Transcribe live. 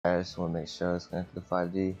I just want to make sure it's connected to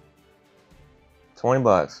 5G.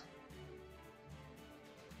 $20.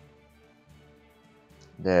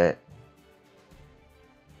 That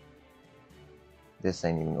this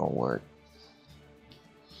ain't even gonna work.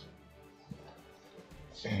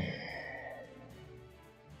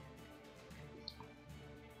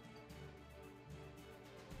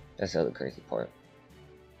 That's the other crazy part.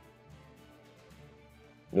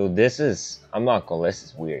 Yo, this is, I'm not gonna, this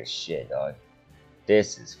is weird as shit, dog.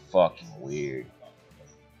 This is fucking weird.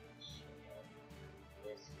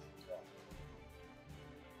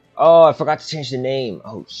 Oh, I forgot to change the name.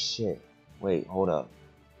 Oh shit. Wait, hold up.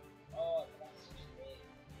 I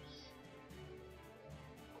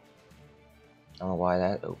don't know why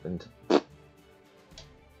that opened.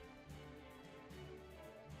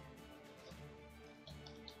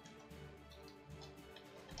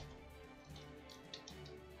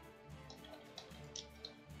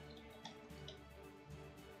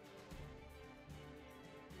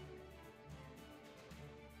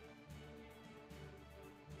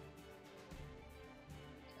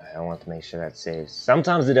 I want to make sure that saves.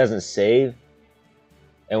 Sometimes it doesn't save,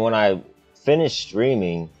 and when I finish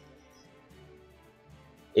streaming,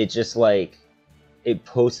 it just like it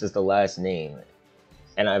posts as the last name.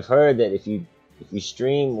 And I've heard that if you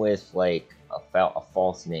stream with like a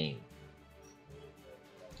false name,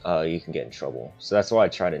 you can get in trouble. So that's why I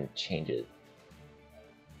try to change it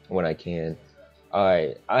when I can.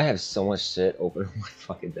 Alright, I have so much shit open on my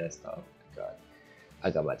fucking desktop. Oh my god. I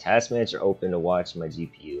got my task manager open to watch my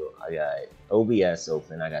GPU. I got OBS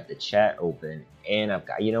open. I got the chat open. And I've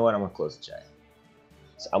got, you know what? I'm going to close the chat.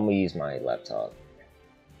 So I'm going to use my laptop.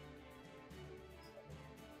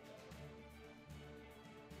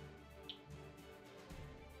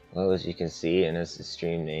 Well, as you can see, and as the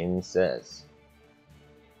stream name says,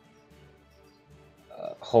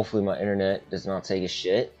 hopefully my internet does not take a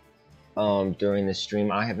shit during the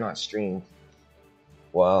stream. I have not streamed.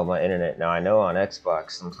 Well, my internet, now I know on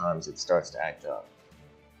Xbox sometimes it starts to act up.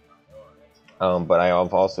 But I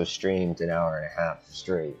have also streamed an hour and a half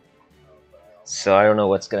straight. So I don't know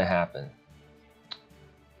what's gonna happen.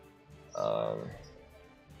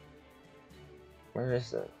 Where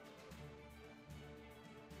is it?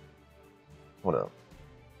 Hold up.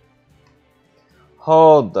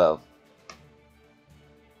 Hold the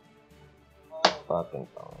fucking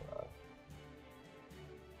phone.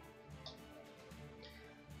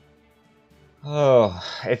 Oh,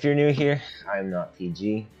 if you're new here, I'm not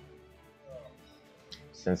PG.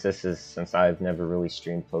 Since I've never really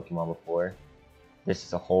streamed Pokemon before, this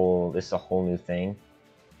is a whole new thing.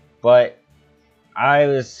 But I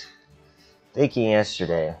was thinking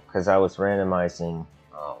yesterday, because I was randomizing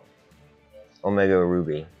Omega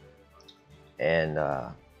Ruby, and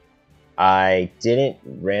I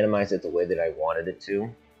didn't randomize it the way that I wanted it to,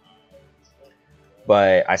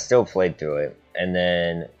 but I still played through it, and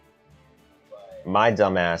then my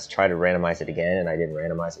dumbass tried to randomize it again, and I didn't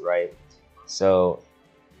randomize it right. So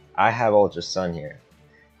I have Ultra Sun here.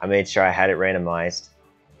 I made sure I had it randomized,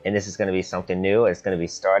 and this is going to be something new. It's going to be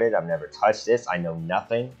started. I've never touched this. I know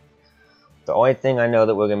nothing. The only thing I know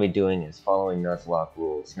that we're going to be doing is following Nuzlocke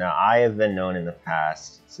rules. Now, I have been known in the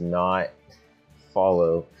past to not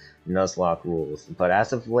follow Nuzlocke rules, but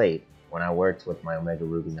as of late, when I worked with my Omega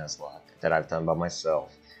Ruby Nuzlocke that I've done by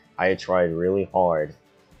myself, I tried really hard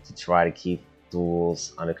to try to keep the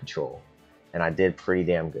rules under control, and I did pretty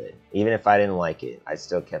damn good. Even if I didn't like it, I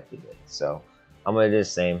still kept it good. So I'm gonna do the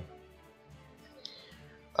same.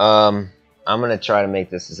 I'm gonna try to make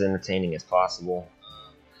this as entertaining as possible.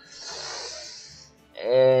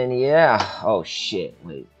 And yeah, oh shit,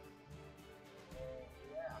 wait.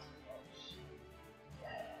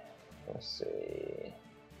 Let's see.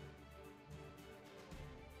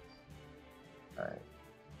 Alright.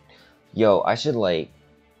 Yo, I should like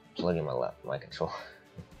plug in my controller.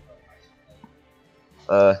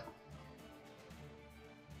 Oh,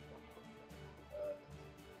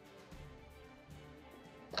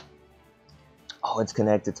 it's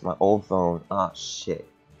connected to my old phone. Oh shit.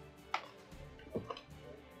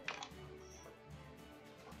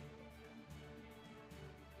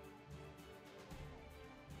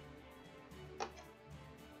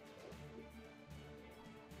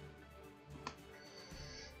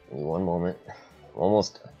 Give me one moment. I'm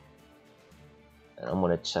almost done. And I'm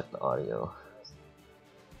gonna check the audio.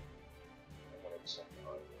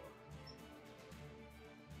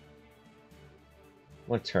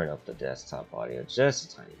 I'm gonna turn up the desktop audio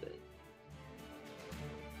just a tiny bit.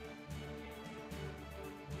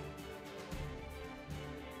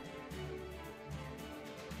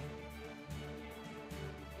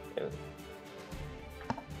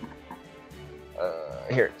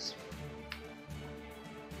 Here it is.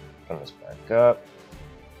 Come this back up.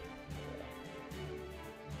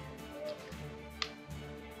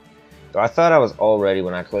 So I thought I was all ready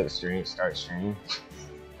when I clicked stream, start stream.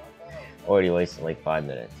 Already wasted like 5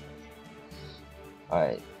 minutes.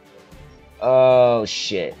 Alright. Oh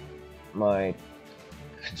shit. My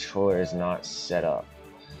controller is not set up.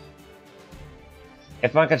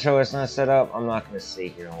 If my controller is not set up, I'm not going to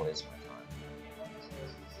sit here and waste my time.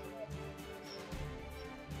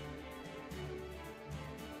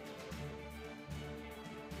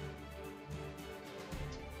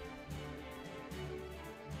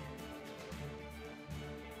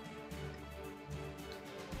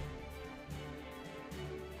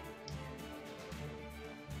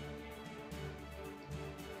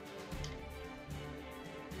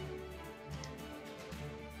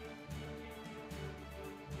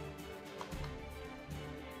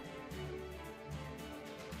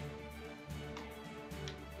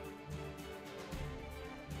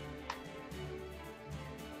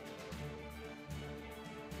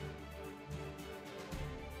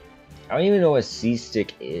 I don't even know what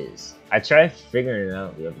C-stick is. I tried figuring it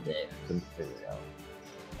out the other day. I couldn't figure it out.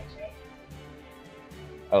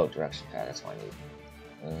 Oh, direction pad. That's what I need.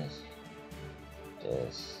 This.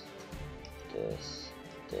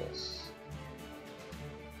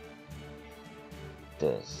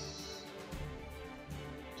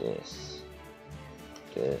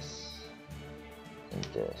 And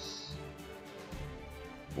this.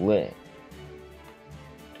 Lit.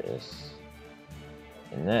 This.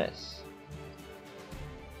 And this.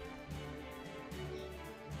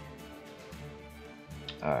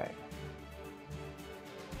 Alright.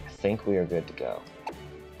 I think we are good to go.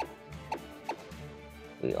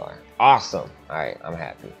 We are. Awesome! Alright, I'm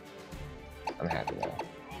happy. I'm happy now.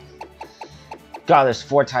 God, there's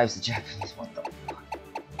 4 types of Japanese. What the fuck? What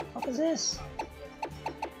the fuck is this?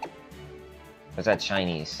 Or is that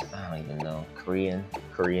Chinese? I don't even know. Korean?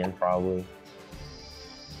 Korean, probably.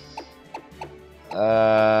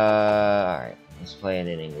 Alright. Let's play it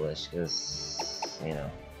in English, because, you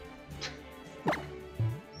know.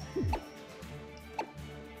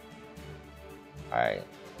 Alright.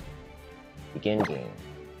 Begin game.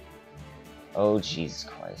 Oh, Jesus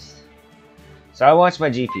Christ. So I watched my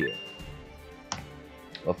GPU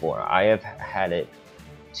before. I have had it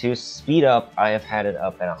to speed up. I have had it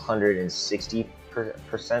up at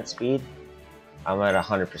 160% speed. I'm at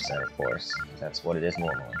 100%, of course. That's what it is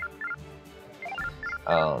normally.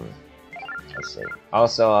 Let's see.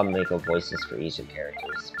 Also, I'll make up voices for each of the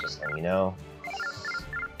characters. Just let me know.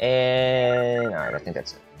 And alright, I think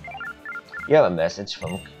that's it. You have a message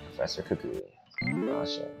from Professor Kukui. Oh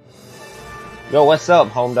shit. Yo, what's up,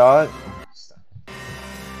 home dog?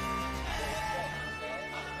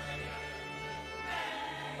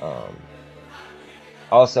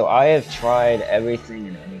 Also, I have tried everything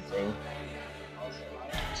and anything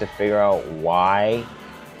to figure out why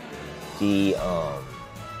the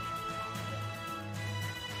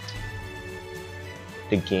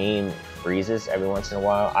game freezes every once in a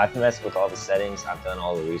while. I've messed with all the settings, I've done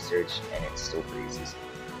all the research, and it still freezes.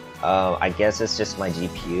 I guess it's just my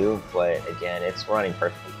GPU, but again, it's running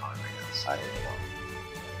perfectly fine right now, so I don't know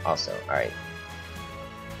why. Also, alright.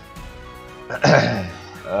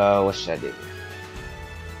 What should I do?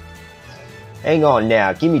 Hang on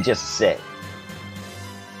now, give me just a sec.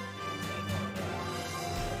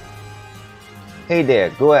 Hey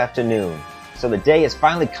there, good afternoon. So the day is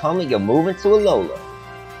finally coming, you're moving to Alola.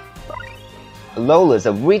 Alola is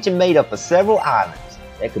a region made up of several islands.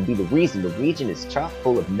 That could be the reason the region is chock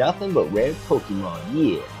full of nothing but rare Pokemon,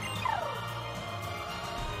 yeah.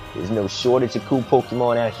 There's no shortage of cool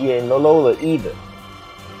Pokemon out here in Alola either.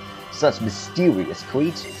 Such mysterious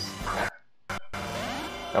creatures.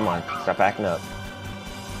 Come on, stop acting up.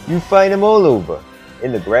 You find them all over.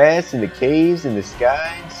 In the grass, in the caves, in the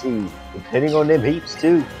sky, and sea. Depending on them heaps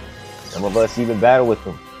too. Some of us even battle with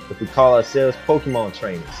them. If we call ourselves Pokemon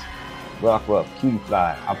trainers. Rock Ruff, Cutie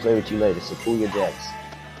Fly, I'll play with you later, so cool your jets.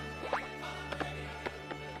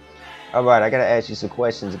 Alright, I gotta ask you some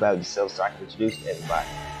questions about yourself so I can introduce you to everybody.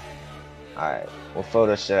 Alright, what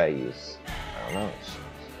photo should I use? I don't know.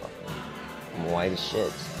 I'm white as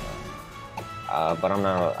shit. But I'm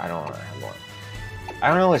not, I don't have one. I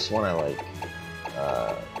don't know which one I like.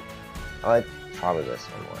 I like probably this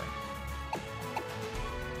one more.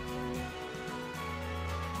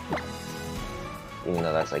 Even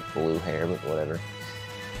though that's like blue hair, but whatever.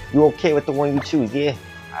 You okay with the one you choose, yeah?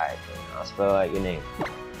 Alright, I'll spell out your name.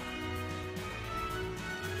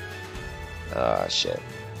 Shit.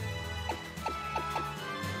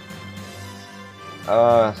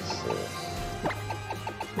 Let's see.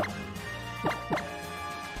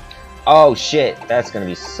 Oh shit, that's gonna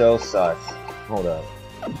be so sus. Hold up.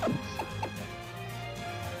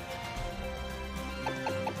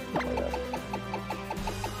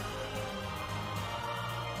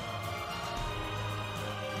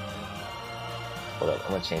 Hold up,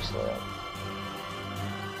 I'm gonna change the layout.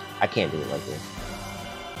 I can't do it like this.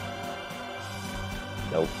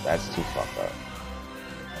 Nope, that's too fucked up.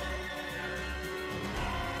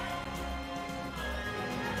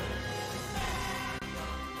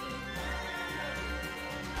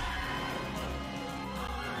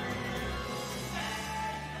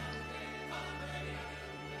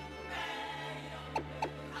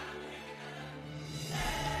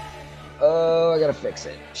 Oh, I gotta fix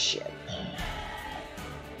it. Shit.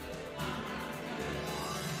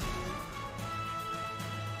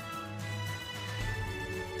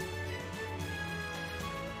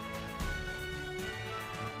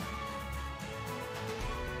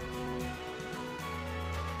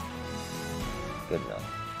 Good enough.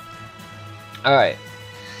 Alright.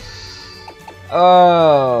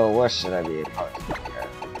 Oh, what should I be a part of?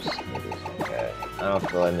 Maybe it's okay. I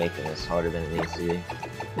don't feel like making this harder than it needs to be.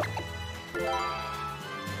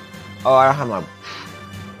 Oh, I don't have my...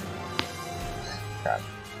 Crap.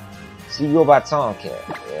 So you go by Tomcat.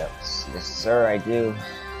 Yep. Yes, sir, I do.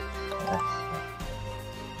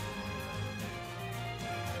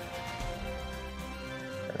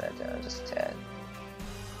 Turn that down just a tad.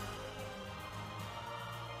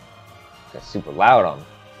 Got super loud on me.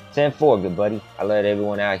 10-4, good buddy. I let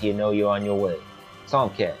everyone out here know you're on your way.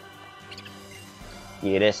 Tomcat.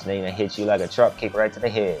 Yeah, this name that hits you like a truck kick right to the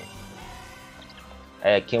head.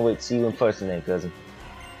 Hey, I can't wait to see you in person then, cousin.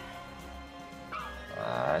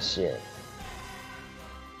 Ah, shit.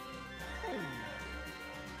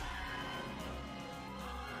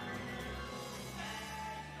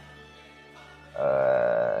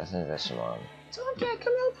 Since that's Shimon. Tomcat,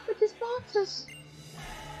 come help with these boxes.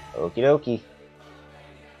 Okie dokie.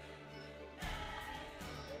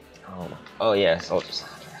 Oh yeah, soldiers.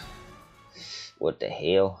 What the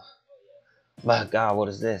hell? My God, what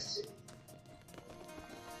is this?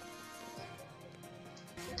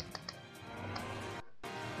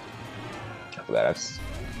 I forgot.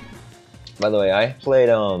 By the way, I played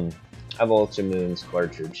I've Ultra Moon's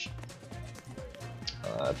cartridge.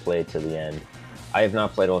 I played to the end. I have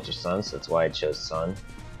not played Ultra Sun, so that's why I chose Sun.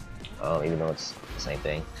 Even though it's the same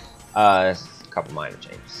thing. There's a couple minor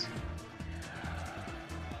changes.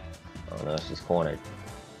 Oh no, she's cornered.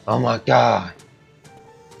 Oh my God!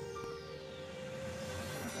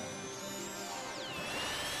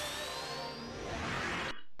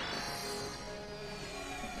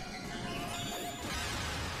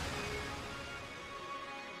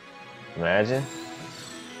 Imagine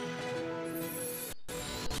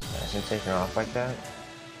taking off like that.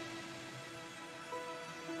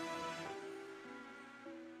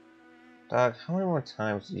 Dog, how many more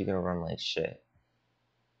times are you gonna run like shit?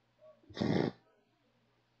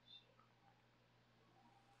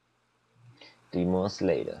 3 months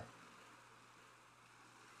later.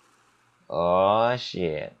 Oh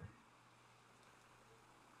shit.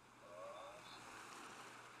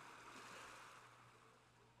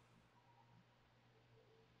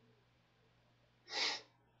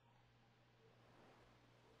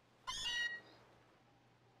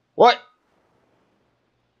 What?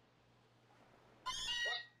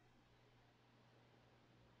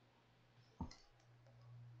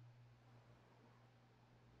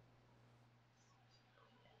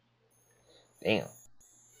 Damn.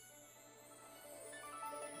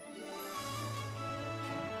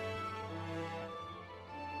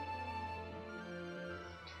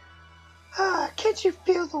 Ah, can't you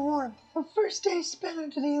feel the warmth? The first day spent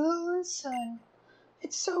under the alluring sun.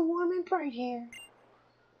 It's so warm and bright here.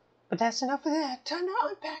 But that's enough of that. Time to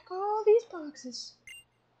unpack all these boxes.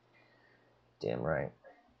 Damn right.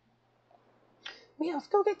 Meowth,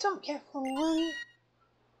 go get Tomcat for me, will you?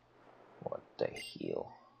 What the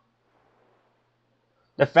hell?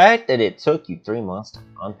 The fact that it took you 3 months to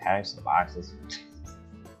unpack the boxes.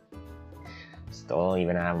 Still don't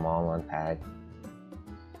even have them all unpacked.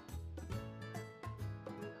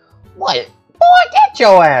 What? Boy, get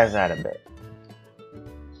your ass out of bed.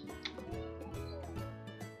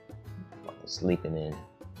 I'm sleeping in.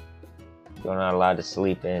 You're not allowed to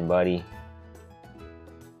sleep in, buddy.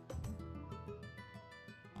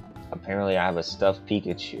 Apparently I have a stuffed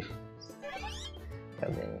Pikachu.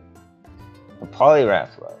 God damn it. A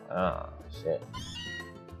Poliwrath. Oh, shit.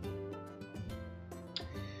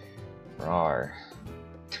 Rawr.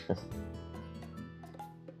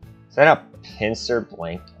 Is that a pincer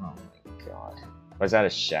blank? Oh my God. Or is that a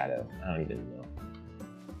shadow? I don't even know.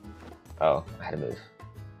 Oh, I had to move.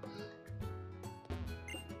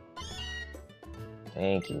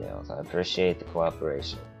 Thank you, Nails. I appreciate the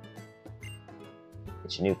cooperation.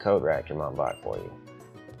 It's your new coat rack your mom bought for you.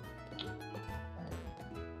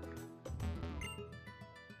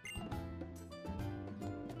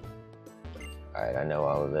 Alright, I know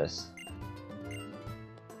all of this.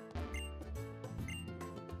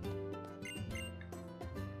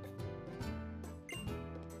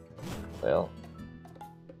 Well.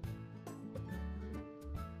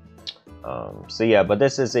 So yeah, but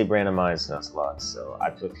this is a randomized Nuzlocke. So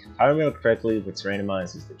if I remember correctly, what's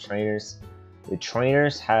randomized is the trainers. The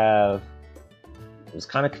trainers have... It was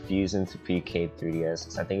kind of confusing to PK 3DS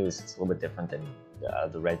because I think it's a little bit different than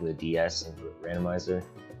the regular DS and randomizer.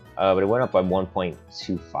 But it went up by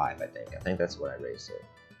 1.25, I think. I think that's what I raised it.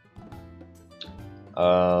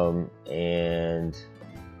 And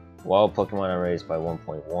while Pokemon are raised by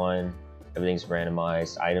 1.1, everything's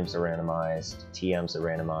randomized. Items are randomized. TMs are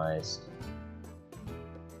randomized.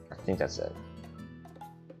 I think that's it.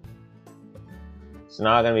 It's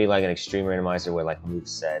not gonna be like an extreme randomizer with like move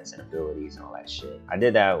sets and abilities and all that shit. I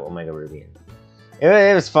did that with Omega Ruby.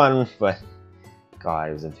 It was fun, but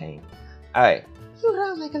God, it was a pain. All right. You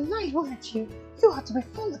run like a light, weren't you? You ought to be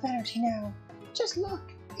full of energy now. Just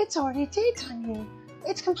look, it's already daytime here.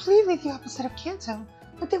 It's completely the opposite of Kanto,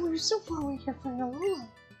 but then we were so far away here from Alola.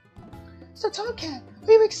 So Tomcat,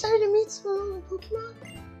 are you excited to meet some Alola Pokemon?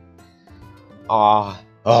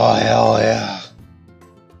 Oh hell yeah.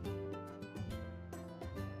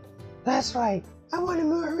 That's right. I want to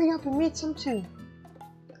hurry up and meet some too.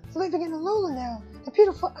 Living in Alola now, the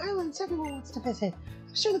beautiful islands everyone wants to visit.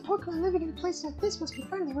 I'm sure the Pokemon living in a place like this must be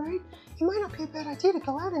friendly, right? It might not be a bad idea to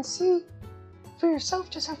go out and see for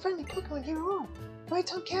yourself just how friendly Pokemon here are. Right,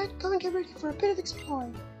 Tomcat? Go and get ready for a bit of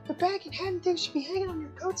exploring. Your bag and hat and things should be hanging on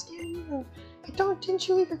your coat stand in your room. And didn't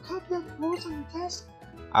you leave your copy of the rules on your desk?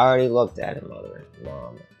 I already looked at it, Mother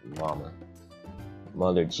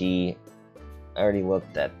G. I already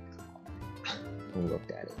looked at it.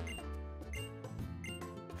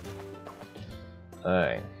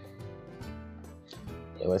 Alright.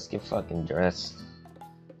 Yeah, let's get fucking dressed.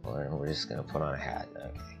 Or we're just gonna put on a hat.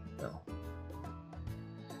 Okay, no.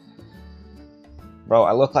 Bro,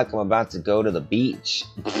 I look like I'm about to go to the beach.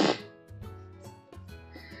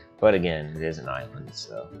 But again, it is an island,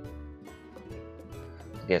 so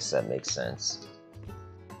I guess that makes sense.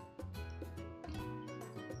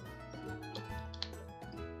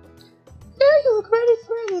 Now you look ready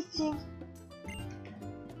for anything.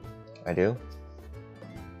 I do?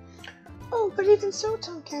 Oh, but even so,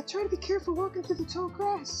 Tomcat, try to be careful walking through the tall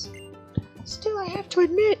grass. Still, I have to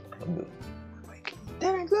admit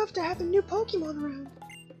that I'd love to have a new Pokemon around.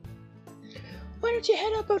 Why don't you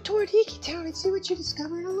head up toward Iki Town and see what you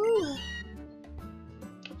discover in Alola?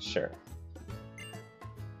 Sure.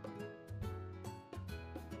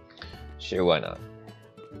 Sure, why not?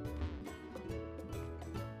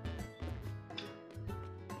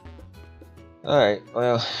 Alright,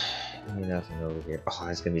 well, nothing over here. Oh,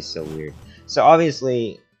 it's gonna be so weird. So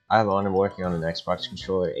obviously, I'm working on an Xbox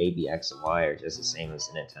controller. A, B, X, and Y are just the same as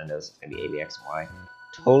the Nintendo's. It's gonna be A, B, X, and Y.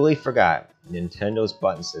 Totally forgot. Nintendo's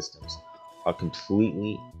button systems are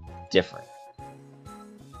completely different.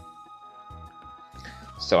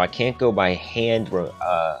 So I can't go by hand,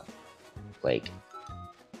 like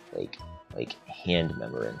hand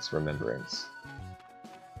remembrance.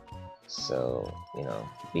 So, you know,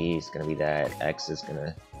 B is gonna be that, X is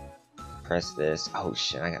gonna press this. Oh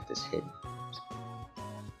shit, I got this hidden.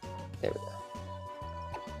 There we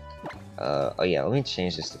go. Oh yeah, let me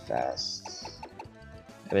change this to fast.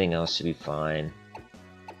 Everything else should be fine.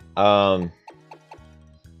 I'm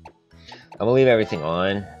gonna leave everything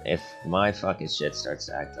on. If my fucking shit starts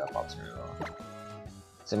to act up, I'll turn it off.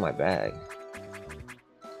 It's in my bag.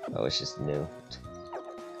 Oh, it's just new.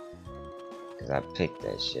 Cause I picked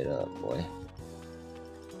that shit up, boy.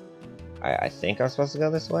 I think I'm supposed to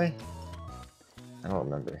go this way? I don't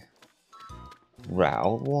remember.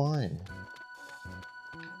 Route 1.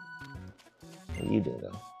 What are you doing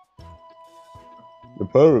though? The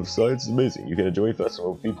power of science is amazing. You can enjoy a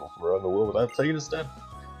festival with people from around the world without taking a step.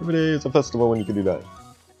 Every day is a festival when you can do that.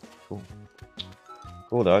 Cool.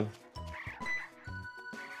 Cool, dog.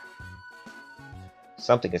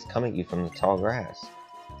 Something is coming at you from the tall grass.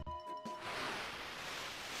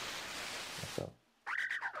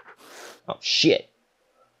 Oh shit!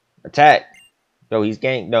 Attack! Yo, he's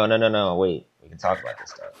gang. No. Wait, we can talk about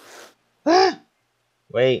this stuff.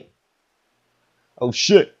 Wait. Oh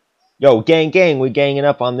shit! Yo, gang, we ganging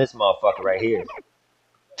up on this motherfucker right here.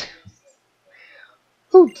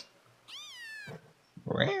 Hoot!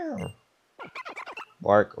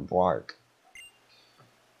 Bark.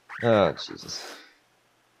 Oh Jesus!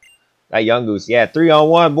 That young goose, yeah,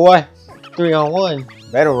 3-on-1, boy.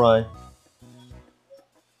 3-on-1. Better run.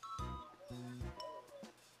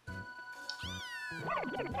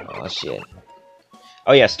 Oh shit.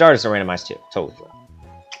 Oh yeah, starters are randomized too. Totally forgot.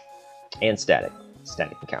 And static.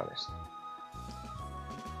 Static encounters.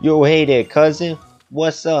 Yo, hey there, cousin.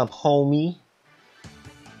 What's up, homie?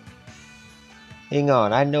 Hang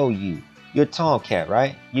on, I know you. You're Tomcat,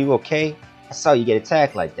 right? You okay? I saw you get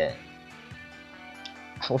attacked like that.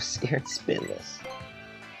 I was scared spitless.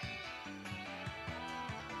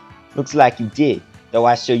 Looks like you did, though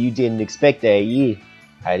I sure you didn't expect that, yeah.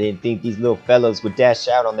 I didn't think these little fellows would dash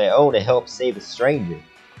out on their own to help save a stranger.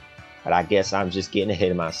 But I guess I'm just getting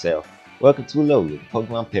ahead of myself. Welcome to Alola,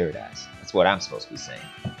 Pokemon Paradise. That's what I'm supposed to be saying.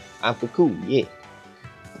 I'm Kaku, yeah.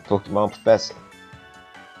 The Pokemon Professor.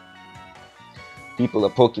 People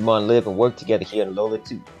of Pokemon live and work together here in Alola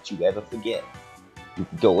too. Don't you ever forget. You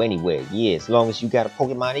can go anywhere, yeah, as long as you got a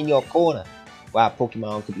Pokemon in your corner. Wild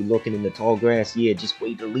Pokemon could be lurking in the tall grass, yeah, just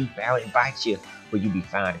wait to leap out and bite you. But you'll be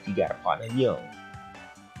fine if you got a partner of your own.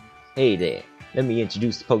 Hey there, let me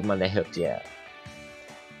introduce the Pokemon that helped you out.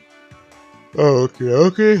 Oh,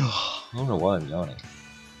 okay. I don't know why I'm yawning.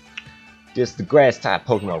 Just the grass type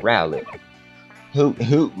Pokemon Rowlet. Hoot,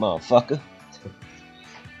 motherfucker.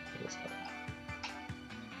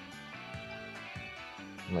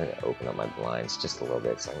 I'm gonna open up my blinds just a little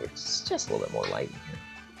bit so I can get just a little bit more light in here.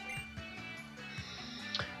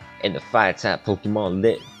 And the fire type Pokemon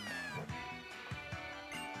Lit.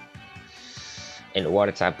 And the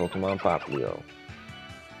water type Pokemon Popplio.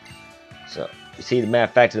 So, you see, the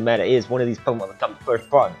fact of the matter is, one of these Pokemon will become the first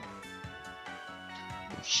partner.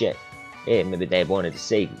 Oh, shit. Yeah, maybe they wanted to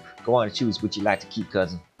save you. Go on and choose what you like to keep,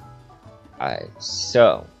 cousin. Alright,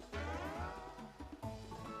 so.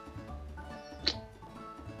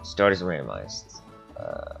 Starters are randomized.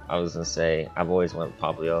 I was gonna say, I've always wanted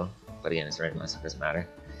Popplio, but again, it's randomized, so it doesn't matter.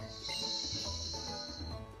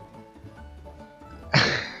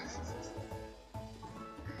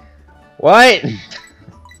 What?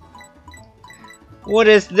 What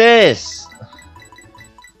is this?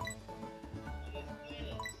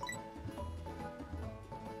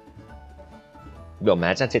 Yo,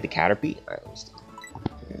 imagine I take the Caterpie. Alright, let me stop.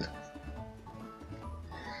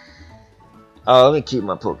 Oh, let me keep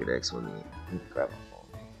my Pokedex with me. Let me grab my phone.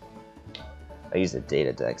 I use the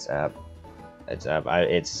Datadex app.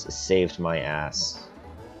 It's saved my ass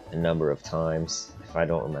a number of times if I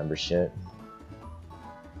don't remember shit.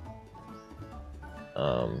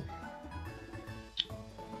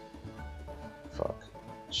 Fuck.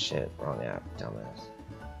 Shit, wrong app, dumbass.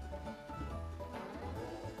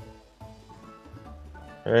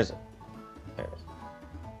 Where is it? There it is.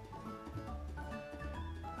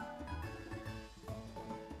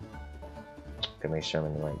 Gotta make sure I'm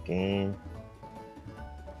in the right game.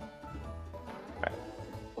 Alright.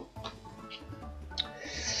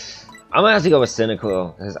 I'm gonna have to go with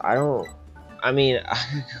Cynical, because I don't... I mean, I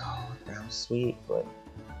could go with Brown Sweet, but...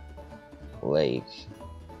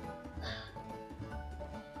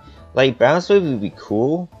 Like, Bounce Wave would be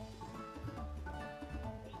cool.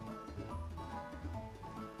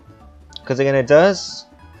 Because again, it does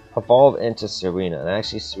evolve into Serena. And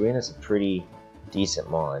actually, Serena's a pretty decent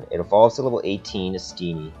mon. It evolves to level 18 as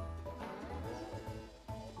Steenie.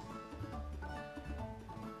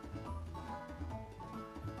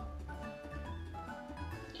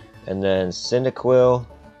 And then Cyndaquil.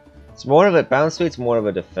 It's more of a Bounce Wave's more of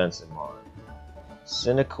a defensive mon.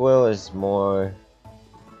 Cyndaquil is more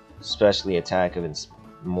especially attackive and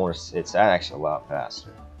more. It's actually a lot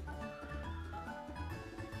faster.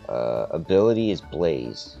 Ability is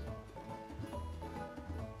Blaze.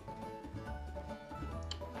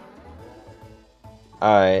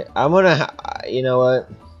 Alright, I'm gonna. You know what?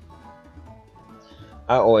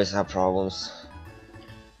 I always have problems.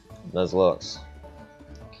 Nuzlocke.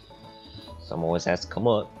 Someone always has to come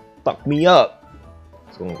up, fuck me up.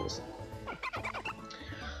 So I'm gonna listen.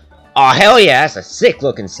 Oh hell yeah, that's a sick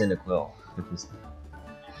looking Cyndaquil.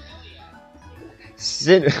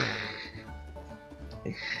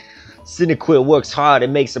 Cyndaquil works hard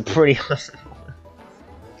and makes a pretty awesome.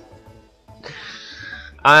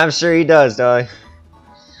 I'm sure he does, dog.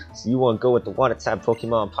 So you want to go with the water type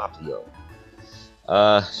Pokemon Popplio?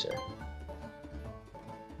 Sure.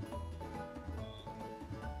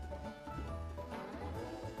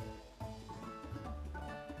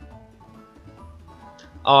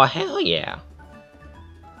 Oh hell yeah!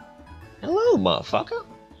 Hello, motherfucker.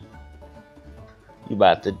 You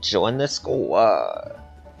about to join the squad?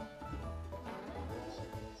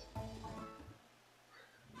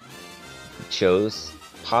 You chose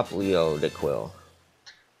Popplio the Quill.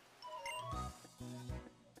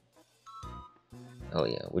 Oh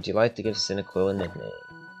yeah, would you like to give Cinequil a nickname?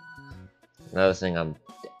 Another thing I'm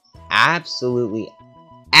absolutely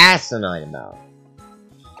asinine about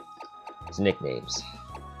is nicknames.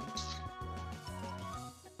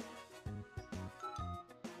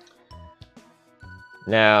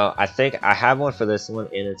 Now, I think I have one for this one,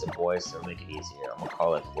 and it's a boy, so to make it easier, I'm gonna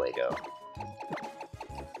call it Fuego.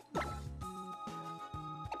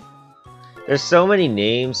 There's so many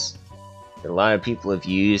names that a lot of people have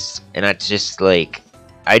used, and I just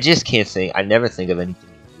can't think. I never think of anything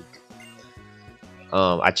unique.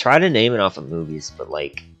 I try to name it off of movies, but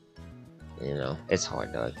like, you know, it's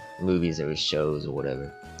hard, dog. Movies or shows or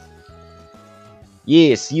whatever.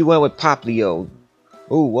 Yes, you went with Poplio.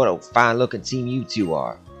 Ooh, what a fine looking team you two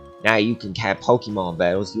are. Now you can have Pokemon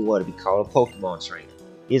battles. You want to be called a Pokemon trainer.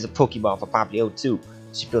 Here's a Pokeball for Poplio too.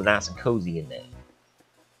 You should feel nice and cozy in there.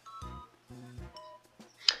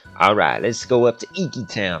 Alright, let's go up to Iki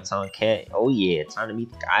Town, Tonkat. Oh yeah, time to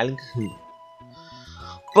meet the Island Kahuna.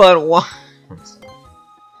 But what?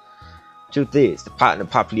 Truth is, the partner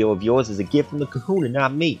Poplio of yours is a gift from the Kahuna,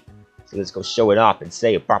 not me. So let's go show it off and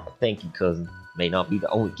say a proper thank you, cousin. May not be the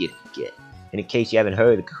only gift you get. And in case you haven't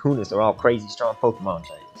heard, the Kahunas are all crazy strong Pokemon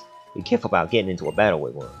trainers. Be careful about getting into a battle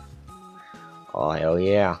with one. Oh hell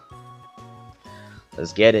yeah.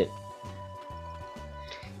 Let's get it.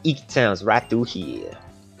 Iki Town's right through here.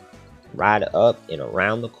 Right up and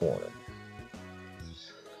around the corner.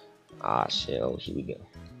 Ah shit, oh here we go.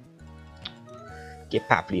 Get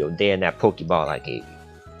Poplio there in that Pokeball I gave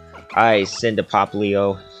you. Alright, send the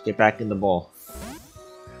Poplio. Get back in the ball.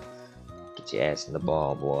 Get your ass in the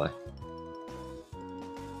ball, boy.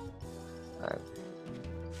 Alright.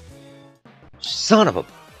 Son of a...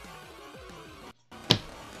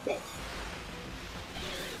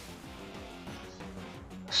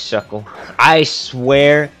 Shuckle. I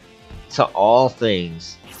swear to all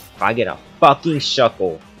things, if I get a fucking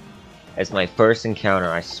Shuckle as my first encounter,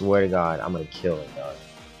 I swear to God, I'm gonna kill it, dog.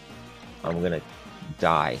 I'm gonna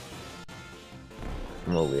die.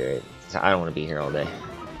 I'm over it. I don't want to be here all day.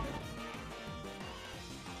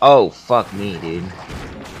 Oh, fuck me, dude.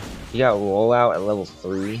 You got rollout at level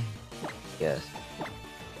 3? Yes.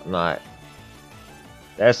 I'm not...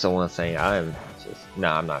 That's the one thing I'm just...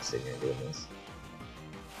 Nah, I'm not sitting here doing this.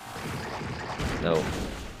 No.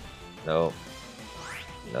 No.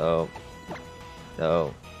 No.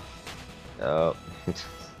 No. No.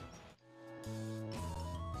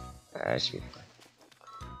 That should be fine.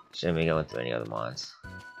 Shouldn't be going through any other mons.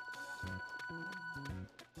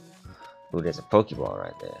 Ooh, there's a Pokeball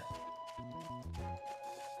right there.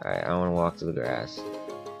 Alright, I don't want to walk through the grass.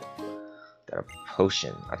 Got a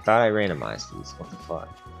potion. I thought I randomized these. What the fuck?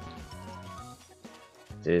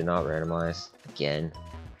 Did it not randomize? Again?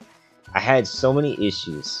 I had so many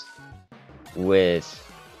issues with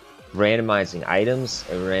randomizing items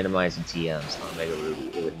and randomizing TMs on Mega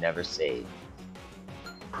Ruby. It would never save.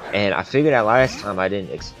 And I figured out last time I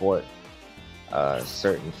didn't export a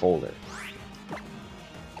certain folder.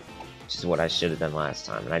 Which is what I should have done last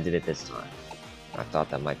time, and I did it this time. I thought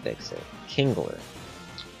that might fix it. Kingler.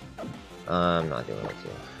 I'm not doing it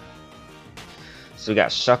here. So we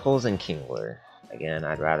got Shuckles and Kingler. Again,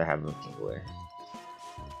 I'd rather have a Kingler.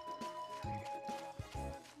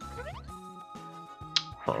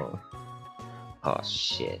 Oh. Oh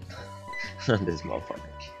shit. This motherfucker.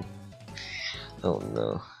 Oh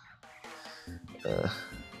no.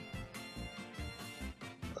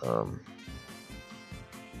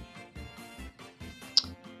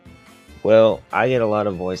 Well, I get a lot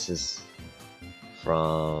of voices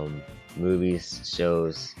from movies,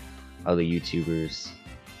 shows, other YouTubers,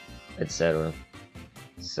 etc.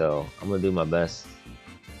 So I'm gonna do my best.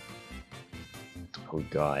 Oh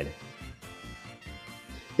god.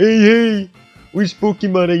 Hey, which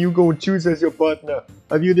Pokemon are you gonna choose as your partner?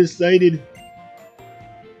 Have you decided?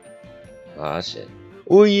 Ah shit.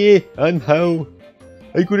 Oh yeah, and how?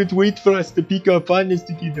 I couldn't wait for us to pick our partners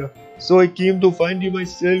together, so I came to find you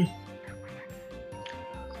myself.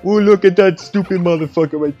 Oh, look at that stupid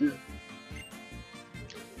motherfucker right there.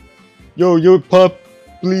 Yo, your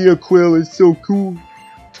Poplio Quill is so cool.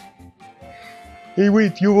 Hey,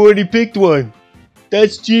 wait, you already picked one.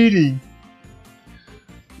 That's cheating.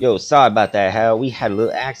 Yo, sorry about that, Hal. We had a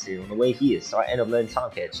little accident on the way here, so I ended up letting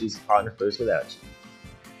Tomcat choose his partner first without you.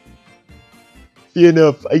 Fair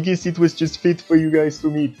enough. I guess it was just fate for you guys to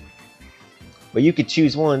meet. But you could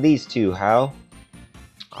choose one of these two, Hal.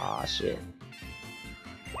 Aw, shit.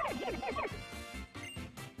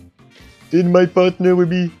 Then my partner will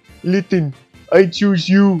be Litten. I choose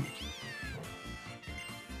you.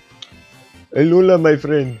 Alola, my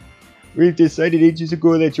friend. We decided ages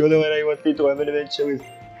ago that you're the one I wanted to have an adventure with.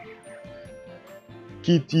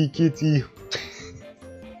 Kitty, kitty.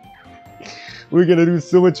 We're gonna do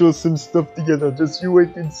so much awesome stuff together. Just you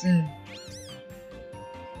wait and see.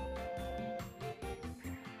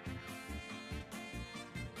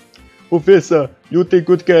 Professor, you take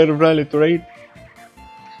good care of Rowlet, right?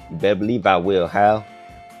 You better believe I will, Hal.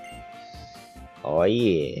 Oh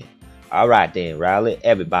yeah. Alright then, Rowlet.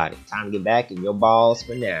 Everybody, time to get back in your balls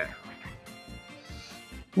for now.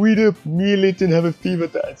 Wait up, me and Linton have a fever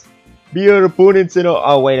dance. Be our opponents and all.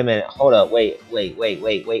 Oh, wait a minute. Hold up. Wait, I'm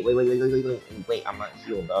not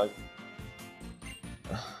healed, dog.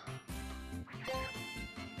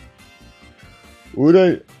 Would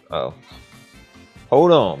I? Oh.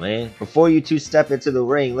 Hold on, man. Before you two step into the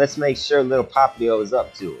ring, let's make sure little Papio is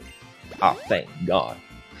up to it. Oh, thank God.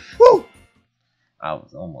 Woo! I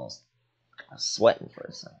was sweating for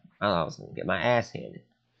a second. I thought I was gonna get my ass handed.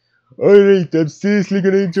 Alright, I'm seriously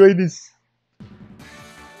gonna enjoy this.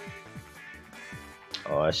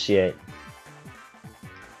 Oh shit.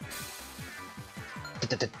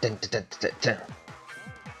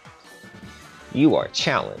 You are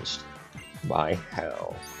challenged by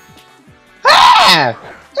hell. Ah!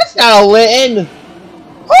 That's not a Litten!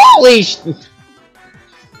 Holy sh...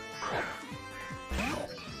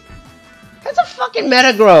 That's a fucking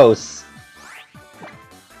Metagross!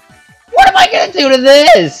 What am I gonna do to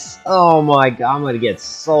this? Oh my god, I'm gonna get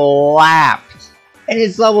slapped! And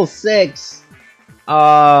it's level 6!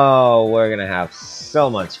 Oh, we're gonna have so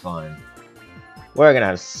much fun. We're gonna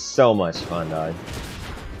have so much fun, dog.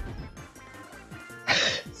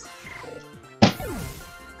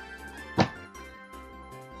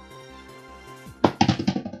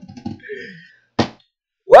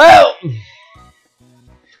 Well,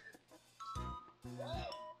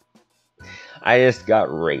 I just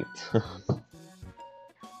got raped.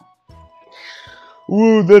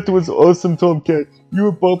 Ooh, that was awesome, Tomcat. You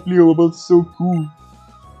and Poplio were both so cool.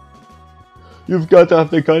 You've got to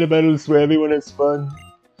have the kind of battles where everyone has fun.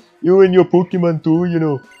 You and your Pokemon too, you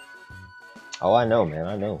know. Oh, I know, man,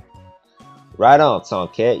 I know. Right on,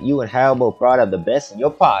 Tomcat. You and Hal both brought out the best in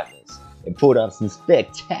your partners and pulled out some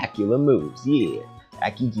spectacular moves, yeah.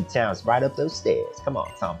 Akiki Town's right up those stairs. Come on,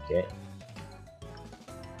 Tomcat.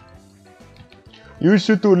 You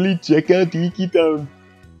should totally check out Iki Town.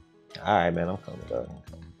 Alright, man, I'm coming, dog.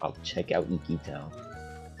 I'll check out Iki Town.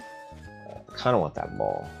 I kinda want that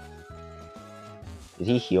ball. Did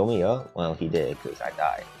he heal me up? Well, he did, because I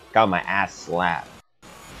died. Got my ass slapped.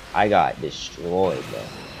 I got destroyed, bro.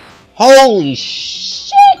 Holy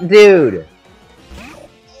shit, dude!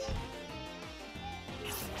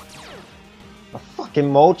 A fucking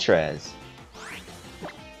Moltres.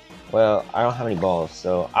 Well, I don't have any balls,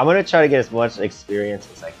 so I'm gonna try to get as much experience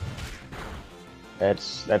as I can.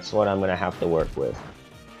 That's what I'm gonna have to work with.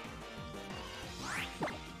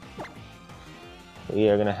 We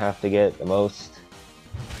are gonna have to get the most.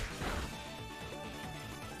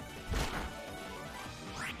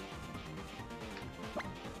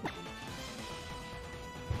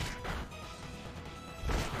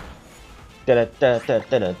 Da da da da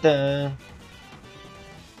da da.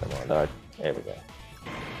 Come on, dog. There we go.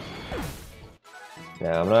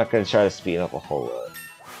 Now I'm not gonna try to speed up a whole lot,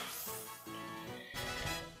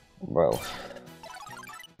 bro.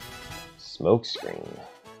 Smoke screen.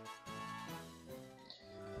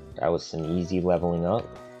 That was some easy leveling up.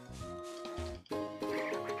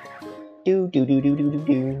 Do do do do do do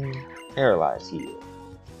do. Paralyze heal.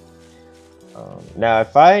 Now,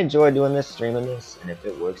 if I enjoy doing this, streaming this, and if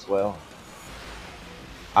it works well,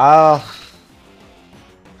 I'll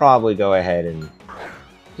probably go ahead and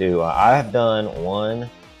do. I have done one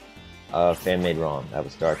fan-made ROM. That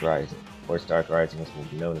was Dark Rising. Of course, Dark Rising is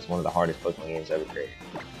known as one of the hardest Pokemon games ever created.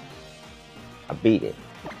 I beat it.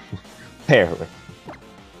 Barely.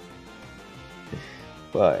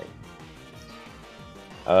 But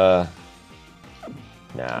nah,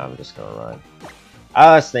 I'm just gonna run.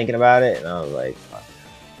 I was thinking about it, and I was like, fuck.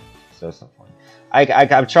 So it's no point.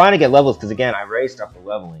 I'm trying to get levels, because again, I raised up the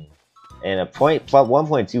leveling. And at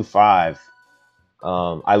 1.25,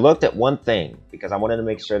 I looked at one thing, because I wanted to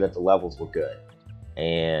make sure that the levels were good.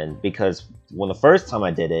 And because when the first time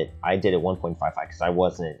I did it 1.55, because I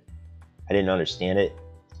didn't understand it.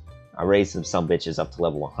 I raised some bitches up to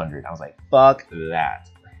level 100. I was like, fuck that.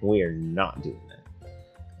 We are not doing that.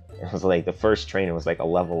 It was like, the first trainer was like a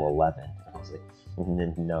level 11. I was like,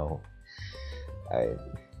 no. Alright.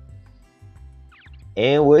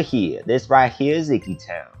 And we're here. This right here is Iki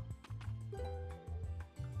Town.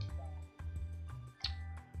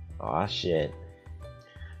 Aw, shit.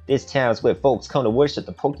 This town is where folks come to worship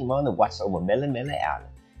the Pokemon and watch over Melon Melon Island.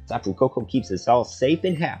 Dr. Coco keeps us all safe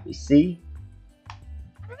and happy, see?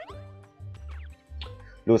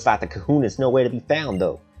 Looks like the Kahuna's nowhere to be found,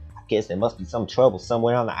 though. I guess there must be some trouble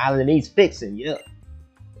somewhere on the island that needs fixing, yeah.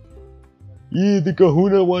 Yeah, the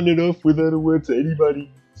Kahuna wandered off without a word to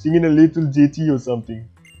anybody, singing a little ditty or something.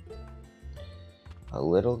 A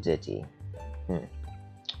little ditty.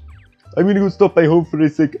 I'm gonna go stop by home for a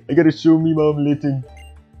sec. I gotta show me mom Latin.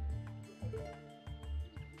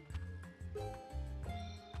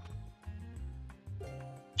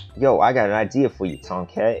 Yo, I got an idea for you,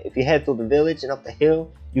 Tomcat. If you head through the village and up the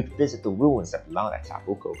hill, you can visit the ruins that belong to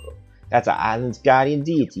Tapu Koko. That's our island's guardian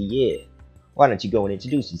deity, yeah. Why don't you go and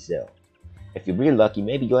introduce yourself? If you're real lucky,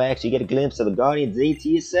 maybe you'll actually get a glimpse of the guardian deity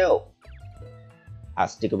yourself. I'll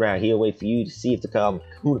stick around here and wait for you to see if the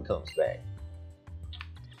Kahuna comes back.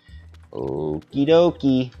 Okie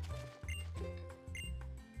dokie.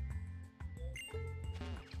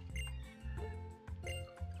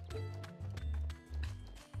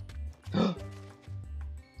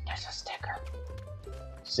 There's a sticker.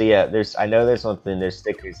 So yeah, I know there's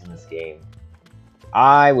stickers in this game.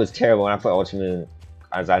 I was terrible when I played Ultra Moon,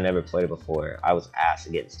 as I never played it before. I was ass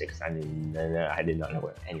at getting stickers. I did not know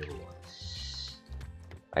what any of them were.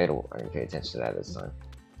 I gotta pay attention to that this time.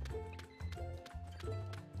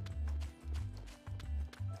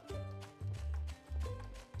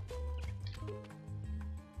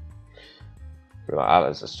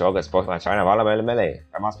 It's a struggle spoken by China Melee.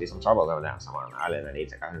 There must be some trouble going down somewhere on the island that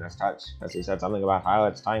needs a Kahuna's touch. Because he said something about how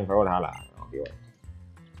it's time for old Hala. I'll be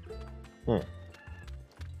right.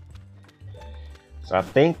 So I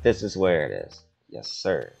think this is where it is. Yes,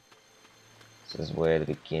 sir. This is where the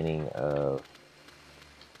beginning of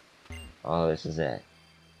all this is at.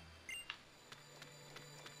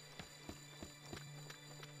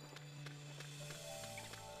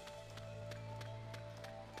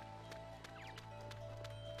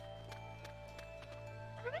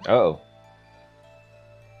 Oh.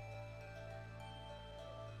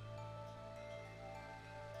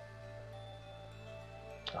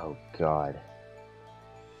 Oh God.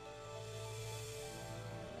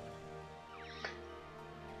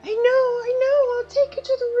 I know, I'll take you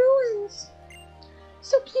to the ruins.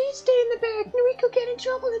 So please stay in the back, and we could get in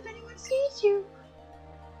trouble if anyone sees you.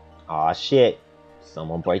 Aw, shit.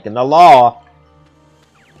 Someone breaking the law.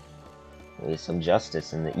 There's some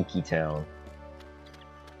justice in the Iki town.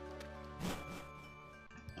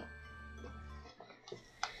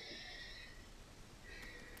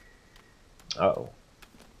 Uh-oh.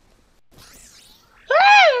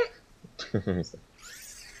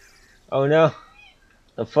 Oh no.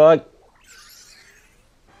 The fuck?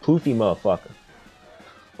 Poofy motherfucker.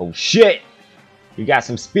 Oh shit! You got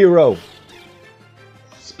some Spearow.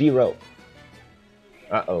 Spearow.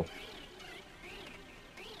 Uh-oh.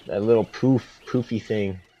 That little poofy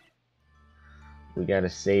thing. We gotta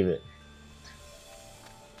save it.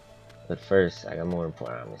 But first, I got more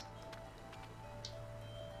important.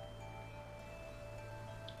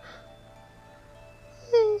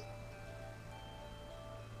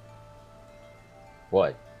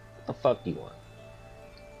 What? What the fuck do you want?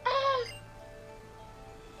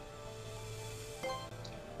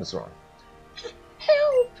 What's wrong?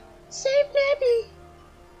 Help! Save Nebby!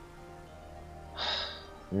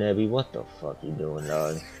 Nebby, what the fuck you doing,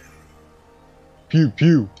 dog? Pew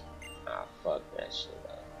pew! Ah, fuck that shit,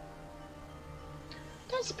 dog.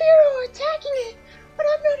 The Spearow are attacking it, but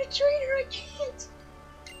I'm not a trainer, I can't.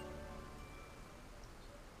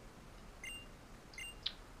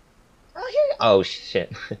 I'll hear you. Oh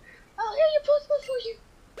shit. I'll hear you both before you.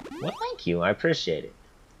 Well, thank you. I appreciate it.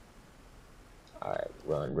 Alright,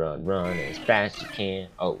 run as fast as you can.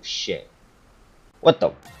 Oh shit. What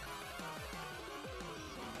the?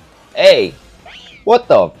 Hey! What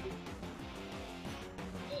the?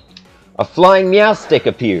 A flying meow stick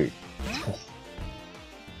appeared.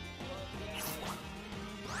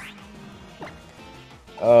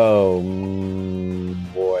 Oh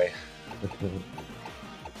boy.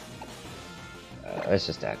 Let's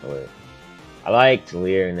just tackle it. I like to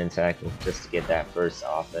leer and then tackle just to get that first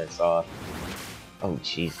offense off. Oh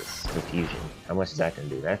Jesus, confusion. How much is that gonna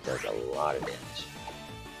do? That does a lot of damage.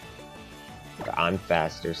 But I'm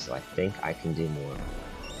faster, so I think I can do more.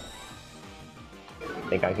 I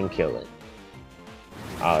think I can kill it.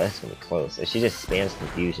 Oh, that's gonna be close. If she just spams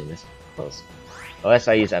confusion, that's close. Unless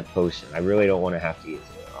I use that potion. I really don't want to have to use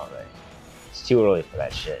it already. It's too early for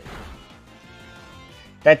that shit.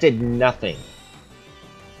 That did nothing.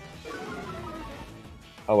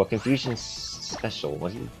 Oh, a confusion special,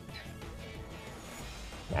 wasn't it?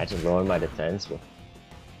 Imagine lowering my defense with...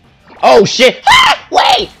 Oh shit! Ah!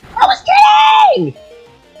 Wait! I was kidding!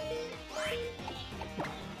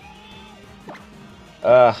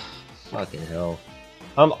 Fucking hell.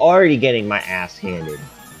 I'm already getting my ass handed.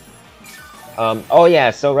 Oh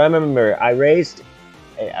yeah, so remember, I raised...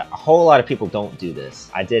 A whole lot of people don't do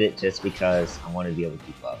this. I did it just because I wanted to be able to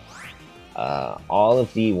keep up. All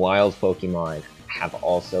of the wild Pokemon have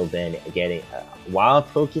also been getting... wild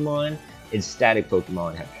Pokemon and static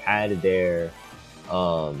Pokemon have had their...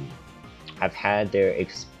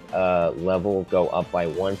 level go up by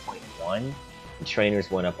 1.1. The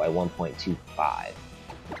trainers went up by 1.25.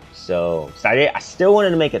 So I still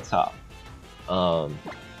wanted to make it tough.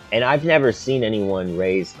 And I've never seen anyone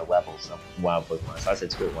raise the levels of wild Pokemon, so I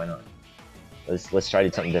said, screw it, why not? Let's try to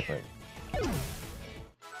do something different.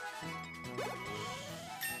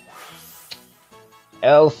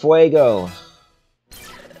 El Fuego!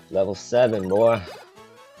 Level 7, boy.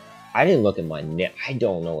 I didn't look at my I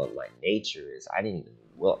don't know what my nature is. I didn't even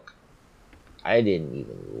look.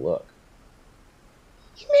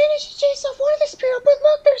 You managed to chase off one of the Spearow, but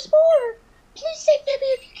look, there's more! Please save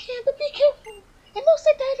Nebby if you can, but be careful. It looks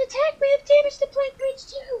like that attack may have damaged the plank bridge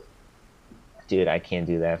too. Dude, I can't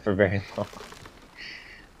do that for very long.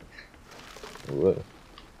 Whoa.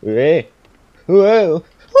 Hey. Whoa.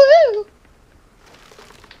 Whoa!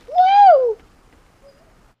 Whoa!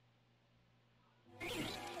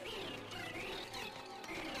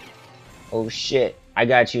 Oh shit. I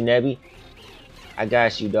got you, Nebby. I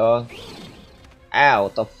got you, dog. Ow,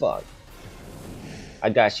 what the fuck? I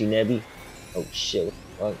got you, Nebby. Oh shit,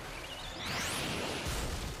 what the fuck?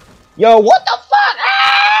 Yo, what the fuck?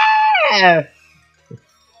 Ah!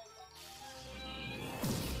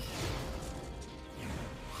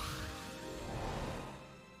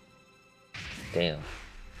 Damn.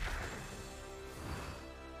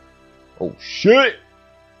 Oh shit!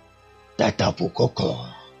 That double coco.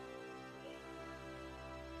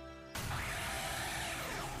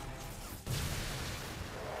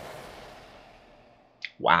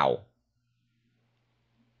 Wow.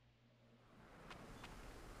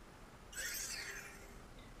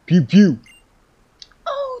 Pew pew.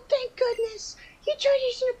 Oh, thank goodness. You tried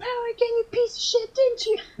using your power again, you piece of shit, didn't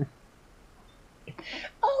you?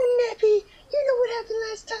 Oh, Nebby, you know what happened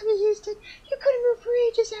last time you used it. You couldn't move for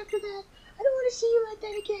ages after that. I don't want to see you like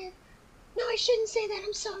that again. No, I shouldn't say that.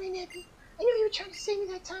 I'm sorry, Nebby. I know you were trying to save me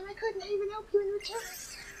that time. I couldn't even help you in return.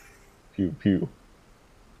 Pew pew.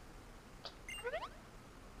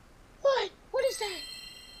 What? What is that?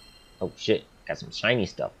 Oh shit, got some shiny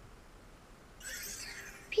stuff.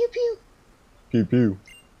 Pew pew. Pew pew.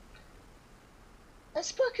 A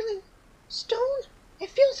sparkling stone? It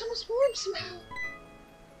feels almost warm somehow.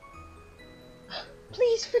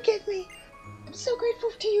 Please forgive me. I'm so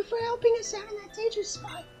grateful to you for helping us out in that dangerous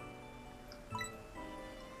spot.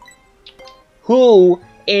 Who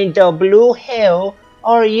in the blue hell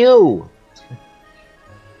are you?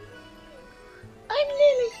 I'm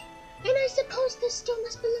Lily, and I suppose this stone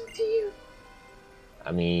must belong to you.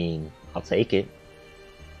 I mean, I'll take it.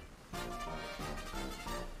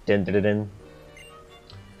 Dun dun dun dun.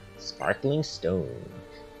 Sparkling stone.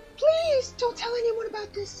 Please don't tell anyone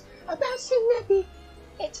about this. About Sid Nebby.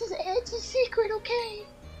 It's a secret, okay?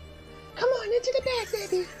 Come on, into the bag,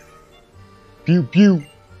 Nebby. Pew pew.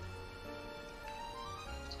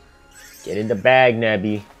 Get in the bag,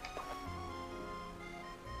 Nebby.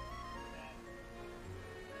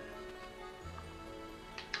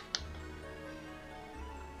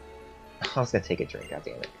 I was gonna take a drink,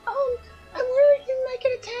 goddammit. I'm worried you might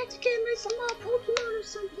get attacked again by some Pokemon or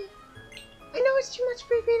something. I know it's too much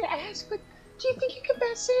for me to ask, but do you think you could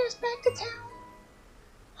best send us back to town?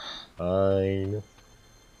 Fine.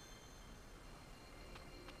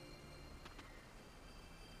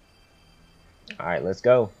 Alright, let's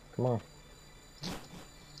go. Come on.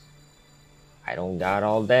 I don't got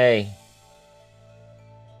all day.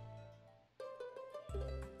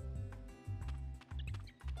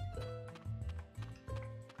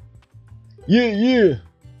 Yeah.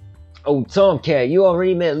 Oh, Tomcat, you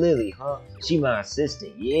already met Lily, huh? She my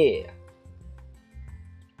assistant, yeah.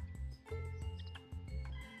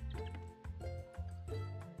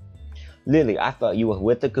 Lily, I thought you were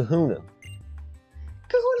with the Kahuna.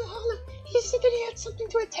 Kahuna Holla, he said that he had something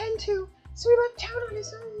to attend to, so he left town on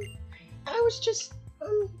his own. I was just,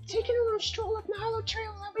 taking a little stroll up my hollow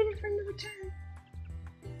trail while I waited for him to return.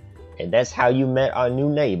 And that's how you met our new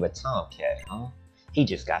neighbor, Tomcat, huh? He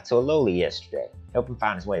just got to Alola yesterday. Help him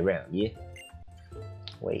find his way around, yeah?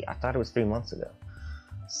 Wait, I thought it was 3 months ago.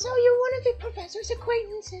 So you're one of the professor's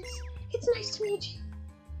acquaintances. It's nice to meet you.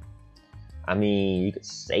 I mean, you could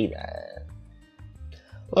say that.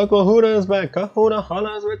 Look, Kahuna is back. Kahuna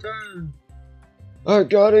Holla has returned. Our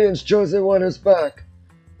Guardian's chosen one is back.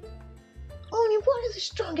 Only one of the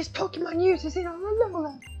strongest Pokemon uses it on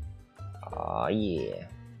Alola. yeah.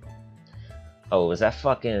 Oh, was that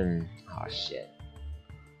fucking... Oh, shit.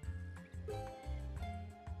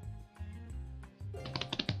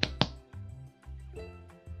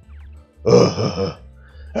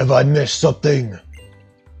 Have I missed something?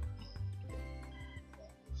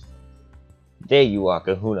 There you are,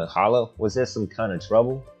 Kahuna Hollow. Was there some kind of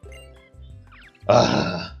trouble?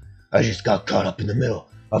 I just got caught up in the middle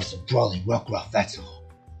of some brawling rough, that's all.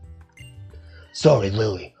 Sorry,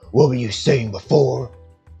 Lily, what were you saying before?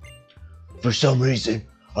 For some reason,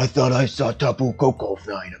 I thought I saw Tapu Koko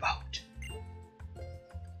flying about.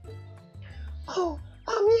 Oh,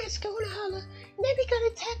 yes, Kahuna. Nebby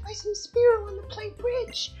got attacked by some Spearow on the plank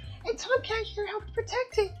bridge, and Tomcat here helped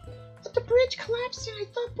protect it. But the bridge collapsed and I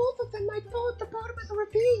thought both of them might fall at the bottom of the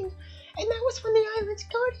ravine. And that was when the island's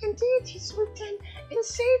guardian deity swooped in and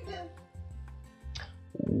saved them.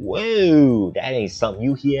 Whoa, that ain't something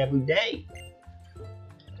you hear every day.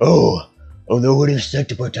 Oh, although what is said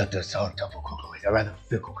to protect us, our Tapu Koko is a rather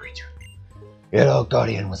fickle creature. Yet our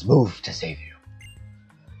guardian was moved to save you.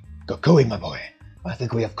 Kukui, my boy, I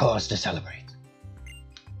think we have cause to celebrate.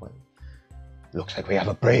 Well, looks like we have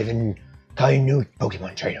a brave and kind new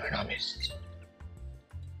Pokemon trainer in our midst.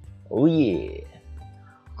 Oh yeah.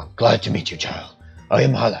 I'm glad to meet you, child. I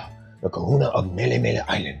am Hala, the Kahuna of Mele Mele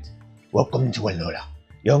Island. Welcome to Alola.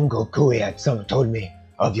 Young Kukui had some told me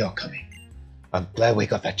of your coming. I'm glad we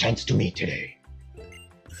got the chance to meet today.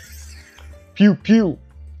 Pew pew.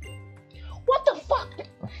 What the fuck?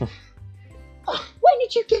 When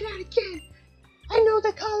did you get out again? I know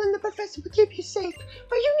that Carl and the professor will keep you safe,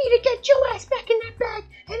 but you need to get your ass back in that bag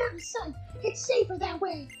and out of sight. It's safer that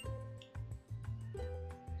way.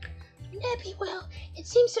 Nebby, well, it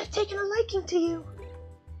seems to have taken a liking to you.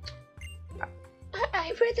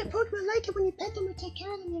 I've read that Pokemon like it when you pet them or take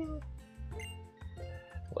care of them, you know.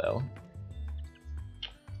 Well,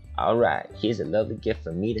 alright, here's a lovely gift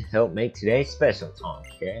from me to help make today special,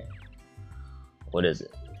 Tomcat. What is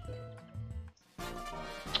it?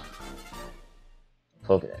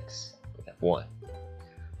 Pokedex. We got one.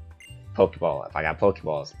 Pokeball. If I got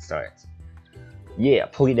Pokeballs, it starts. Yeah,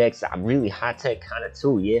 Pokedex. I'm really high tech kind of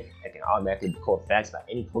too. Yeah, I can automatically record facts about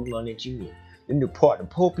any Pokemon that you need. The new part of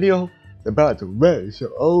Poplio about to race.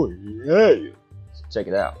 Oh yeah. So check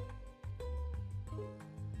it out.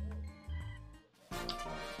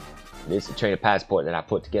 This is a trainer passport that I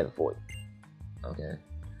put together for you. Okay.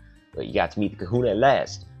 But you got to meet the Kahuna at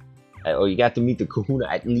last. Or you got to meet the Kahuna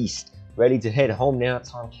at least. Ready to head home now,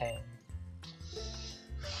 Tomcat?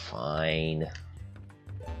 Fine.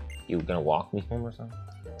 You gonna walk me home or something?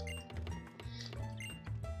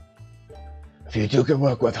 If you two can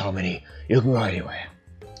work with Harmony, you can go anywhere.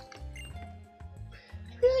 I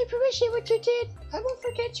really appreciate what you did. I won't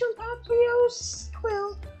forget you and Poplio's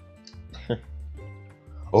quill.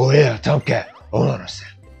 Oh yeah, Tomcat, hold on a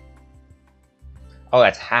sec. Oh,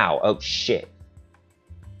 that's how. Oh shit.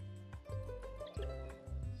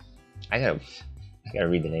 I gotta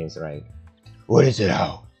read the names right. What is it,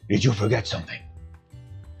 How? Did you forget something?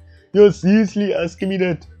 You're seriously asking me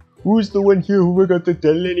that? Who's the one here who forgot to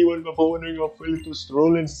tell anyone before wandering off for a little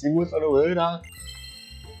stroll and sing without a word, huh?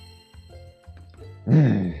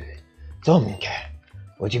 Tomcat,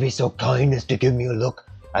 would you be so kind as to give me a look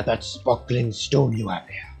at that sparkling stone you have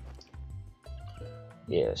there?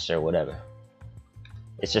 Yeah, sure, whatever.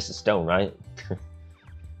 It's just a stone, right?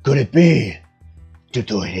 Could it be? To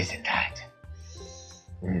do it, isn't that?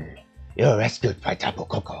 You're rescued by Tapu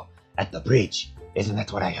Koko at the bridge. Isn't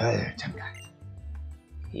that what I heard, Tomcat?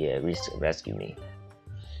 Yeah, rescue me.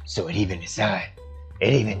 So it even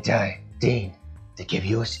deigned to give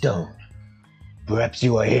you a stone. Perhaps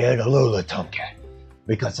you are here at Alola, Tomcat,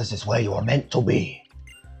 because this is where you are meant to be.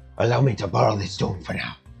 Allow me to borrow this stone for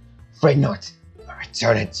now. Fret not, I'll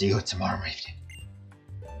return it to you tomorrow evening.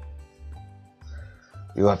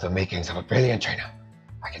 You have the makings of a brilliant trainer.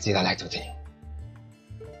 I can see the light within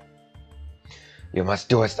you. You must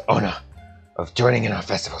do us the honor of joining in our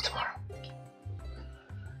festival tomorrow.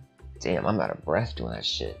 Damn, I'm out of breath doing that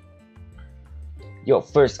shit. Yo,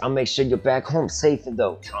 first, I'll make sure you're back home safe and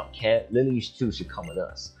though, Tomcat. Lily, you too should come with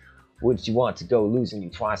us. Wouldn't you want to go losing you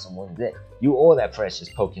twice in one day? You or that precious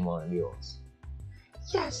Pokemon of yours.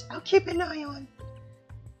 Yes, I'll keep an eye on.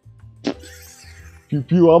 Pew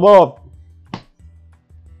pew, I'm off.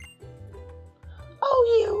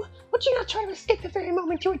 Oh, you! Would you not try to escape the very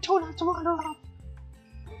moment you were told not to wander off?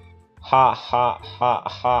 Ha ha ha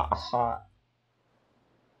ha ha.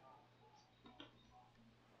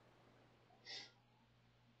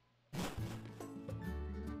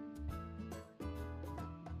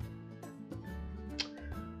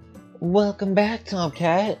 Welcome back,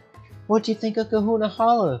 Tomcat. What do you think of Kahuna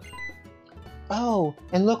Hollow? Oh,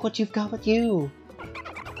 and look what you've got with you.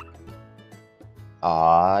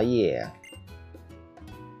 Aw, yeah.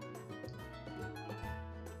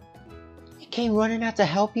 It came running out to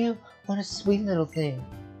help you? What a sweet little thing.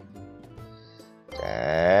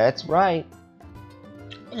 That's right.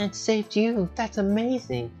 And it saved you. That's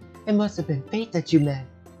amazing. It must have been fate that you met.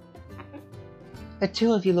 The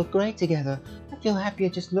two of you look great together. I feel happier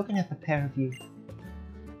just looking at the pair of you.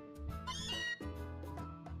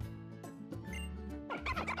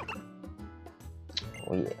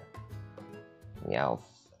 Oh yeah. Meowth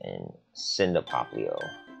and Cinderpoplio.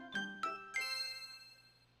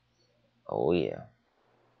 Oh yeah.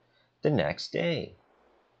 The next day.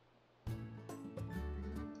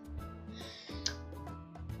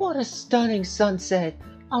 What a stunning sunset.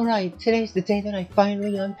 Alright, today's the day that I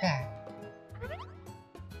finally unpack.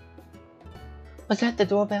 Was that the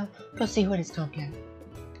doorbell? Go see who it is, Tomcat.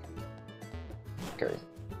 Crazy.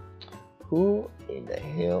 Who in the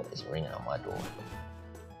hell is ringing on my door?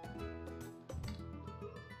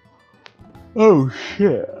 Oh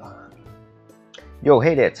shit. Yo,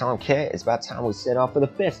 hey there, Tomcat. It's about time we set off for the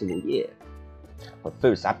festival, yeah. But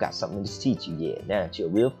first, I've got something to teach you, yeah. Now that you're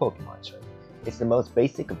a real Pokemon trainer. It's the most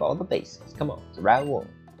basic of all the basics. Come on, it's Route 1.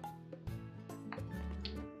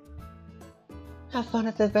 Have fun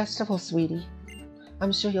at the festival, sweetie.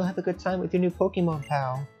 I'm sure you'll have a good time with your new Pokemon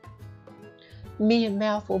pal. Me and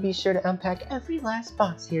Mouth will be sure to unpack every last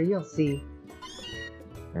box here, you'll see.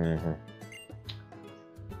 Mm-hmm.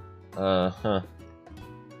 Uh-huh.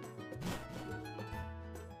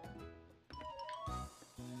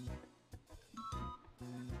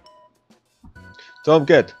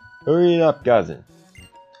 Tomcat, hurry up, cousin.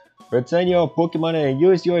 Return your Pokemon and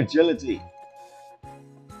use your agility.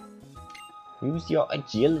 Use your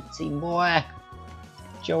agility, boy.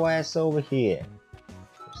 Get your ass over here.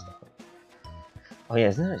 Oh yeah,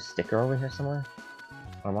 isn't there a sticker over here somewhere?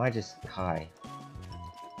 Or am I just high?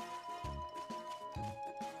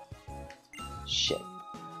 Shit.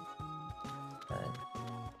 Right.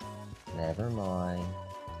 Never mind.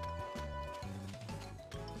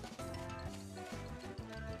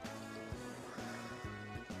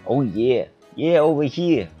 Oh yeah, yeah, over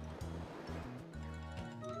here.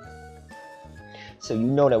 So you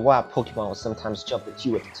know that wild Pokemon will sometimes jump at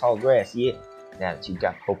you at the tall grass, yeah? Now that you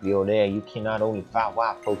got Popplio there, you can not only fight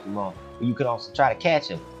wild Pokemon, but you can also try to catch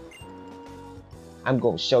them. I'm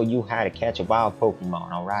going to show you how to catch a wild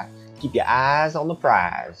Pokemon, alright? Keep your eyes on the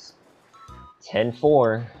prize.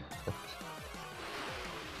 10-4.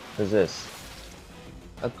 What's this?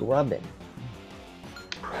 A Grubbin.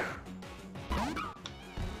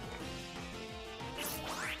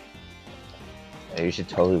 You should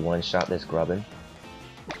totally one-shot this Grubbin.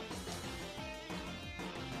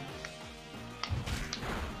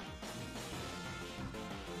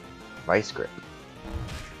 Vice Grip.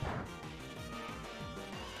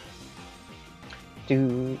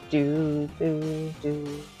 Do do do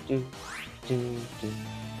do do do do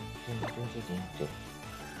do do.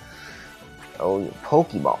 Oh, your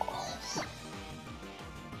Pokeballs.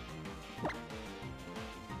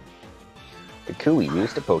 The Kui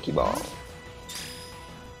used a Pokeball.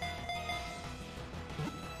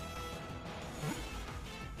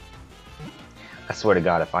 I swear to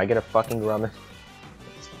God, if I get a fucking Grubbin,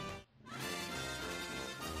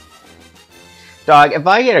 dog, if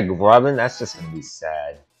I get a Grubbin, that's just gonna be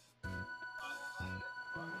sad.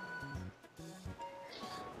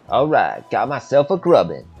 Alright, got myself a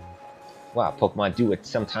Grubbin. Wow, Pokemon do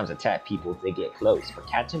sometimes attack people if they get close, but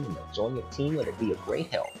catching them and join your team would be a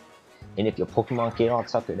great help. And if your Pokemon get all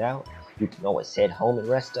tuckered out, you can always head home and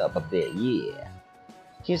rest up a bit, yeah.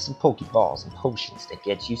 Here's some Pokeballs and potions to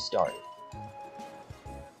get you started.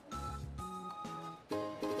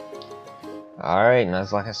 Alright,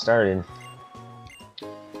 Nuzlocke has started.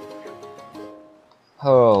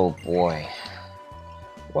 Oh boy.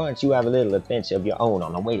 Why don't you have a little adventure of your own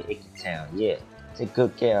on the way to Icky Town? Yeah. Take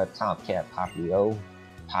good care of Tomcat,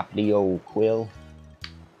 Popplio Quill.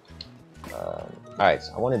 Alright,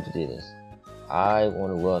 so I wanted to do this. I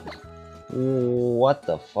want to look. What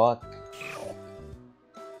the fuck?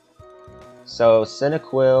 So,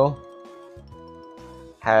 Cyndaquil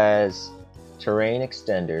has Terrain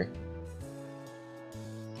Extender,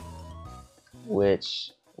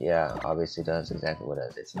 which, yeah, obviously does exactly what it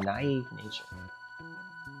is. It's Naive Nature.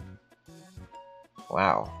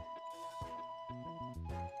 Wow.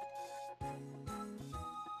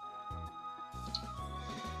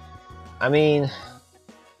 I mean,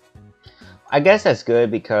 I guess that's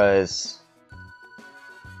good because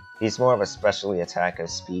he's more of a specially attacker,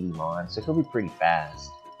 speedy mon, so he'll be pretty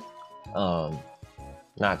fast.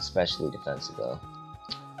 Not especially defensive though.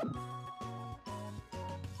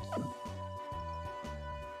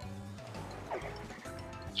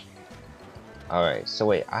 Alright, so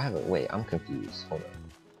wait, wait, I'm confused. Hold on.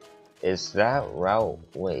 Is that route,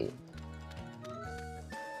 wait.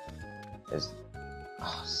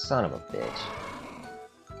 Oh, son of a bitch.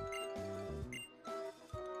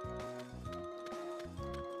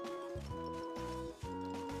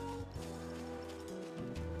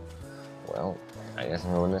 Well, I guess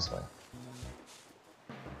I'm going this way.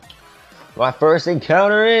 My first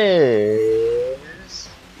encounter is...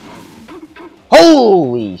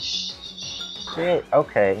 Holy shit,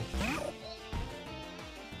 okay.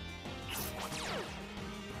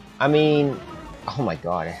 I mean, oh my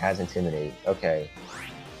god, it has Intimidate, okay.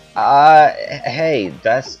 Hey,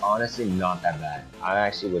 that's honestly not that bad. I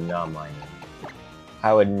actually would not mind it.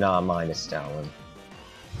 I would not mind a Stoutland.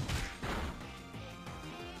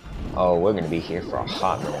 Oh, we're gonna be here for a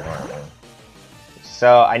hot minute, aren't we?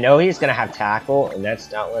 So, I know he's gonna have Tackle, and that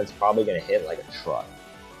Stoutland's probably gonna hit like a truck.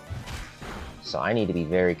 So I need to be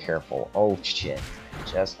very careful. Oh shit,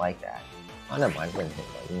 just like that. Oh, never mind, we're gonna hit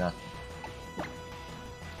like nothing.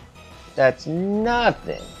 That's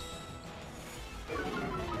nothing!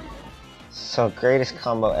 So, greatest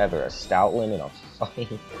combo ever, a Stoutland and a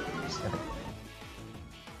fucking...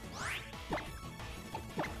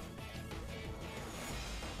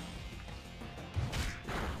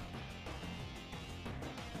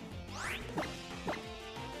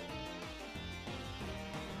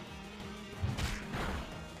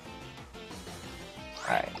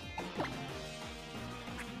 Alright.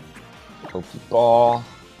 Pokeball.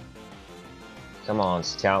 Come on,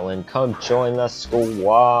 Stoutland, come join the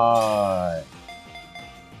squad!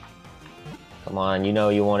 Come on, you know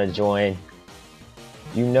you want to join.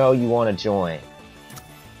 You know you want to join.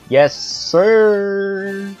 Yes,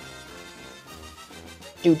 sir!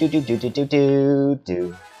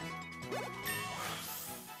 Do.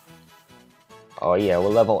 Oh yeah, we're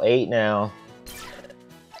level 8 now.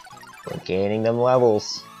 We're gaining them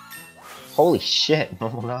levels. Holy shit,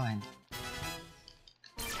 level 9.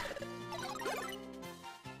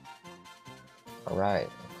 Alright.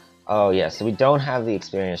 Oh yeah, so we don't have the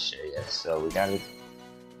experience share yet, so we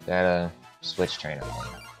gotta switch trainer.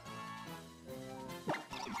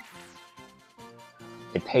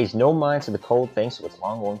 It pays no mind to the cold thanks to its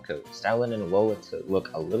long warm coat. Stoutland and Alola to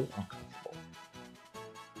look a little uncomfortable.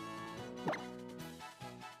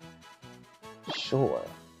 Sure.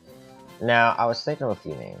 Now, I was thinking of a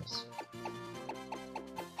few names.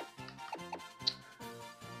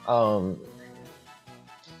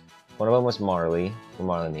 One of them was Marley, for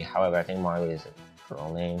Marley and me. However, I think Marley is a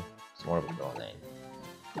girl name. It's more of a girl name.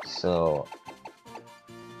 So,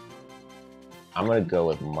 I'm gonna go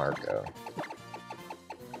with Marco.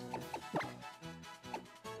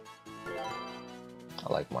 I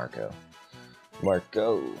like Marco.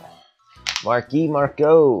 Marco.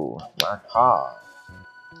 Marco. Marca.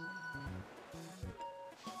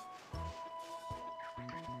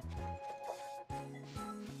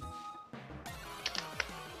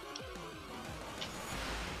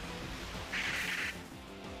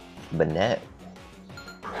 Banette.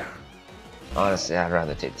 Honestly, I'd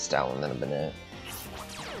rather take the Stoutland than a Banette.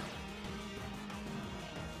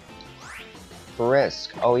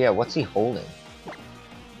 Frisk. Oh yeah, what's he holding?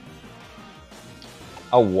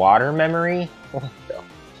 A water memory? What the?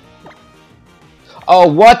 Oh,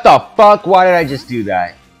 what the fuck? Why did I just do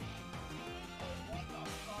that?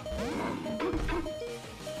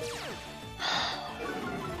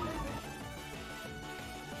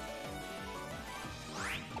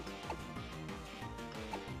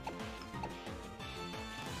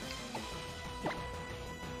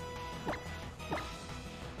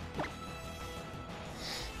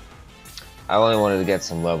 I only wanted to get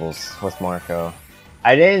some levels with Marco.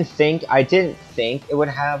 I didn't think it would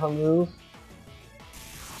have a move.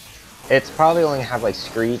 It's probably only have like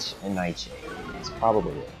Screech and Nightshade. It's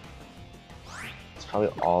probably it. It's probably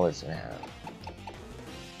all it's gonna have.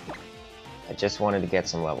 I just wanted to get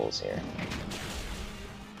some levels here.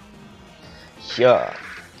 Yeah.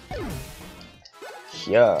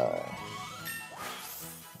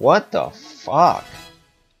 What the fuck?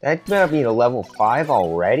 That better be a level 5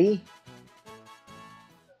 already?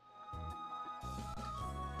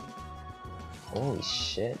 Holy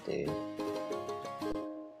shit, dude.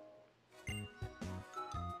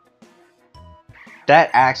 That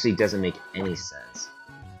actually doesn't make any sense.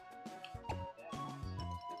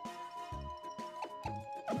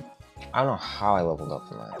 I don't know how I leveled up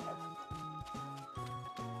from that.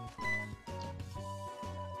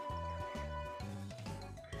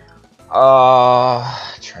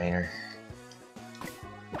 Trainer.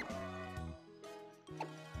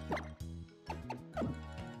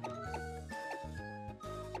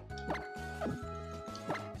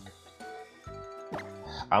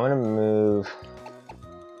 I'm gonna move.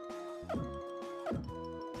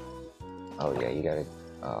 Oh yeah, you gotta.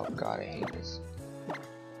 Oh god, I hate this.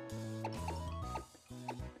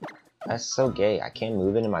 That's so gay. I can't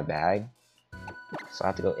move it in my bag, so I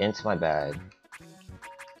have to go into my bag.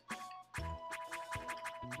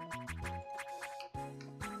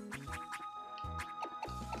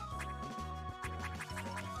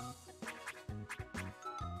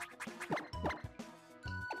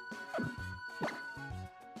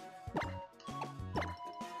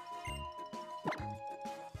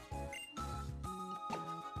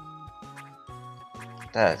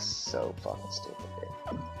 That's so fucking stupid,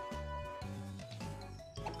 dude.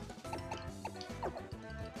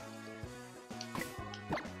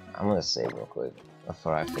 I'm gonna save real quick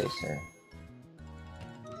before I face her.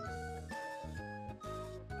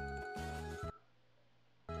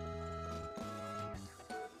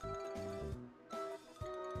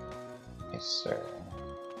 Yes, sir.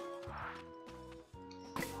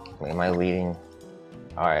 Wait, am I leading?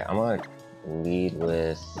 Alright, I'm gonna lead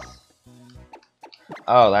with...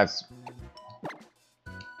 Oh, that's...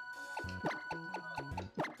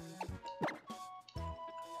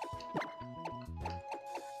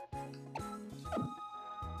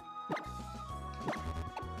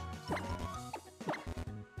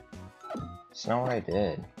 That's not what I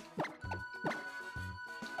did.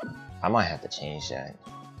 I might have to change that.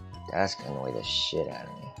 That's gonna annoy the shit out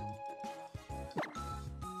of me.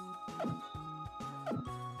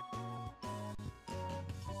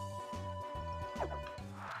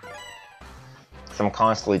 So I'm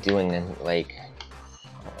constantly doing it, like...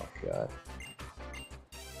 Oh god.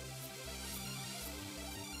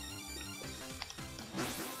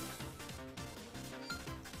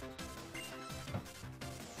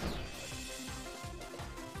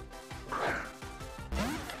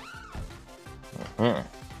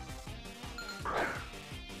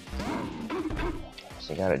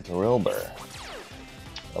 So you got a drill burr.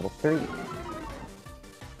 Level 3.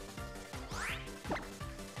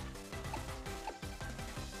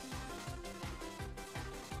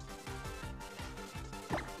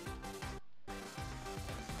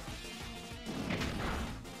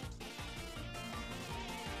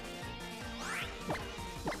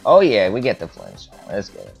 Oh yeah, we get the flinch. Let's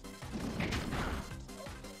get it.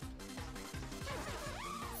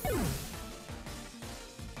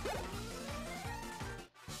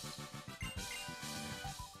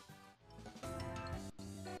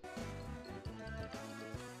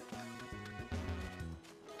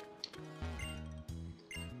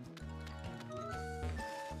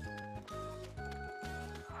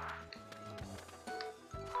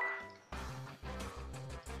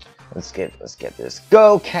 Let's get this.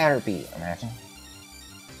 Go Caterpie!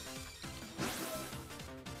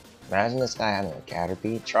 Imagine this guy having a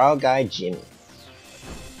Caterpie. Trial Guy Jimmy.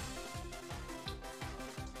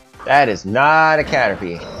 That is not a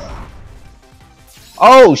Caterpie.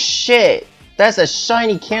 Oh shit! That's a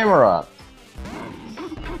shiny camera.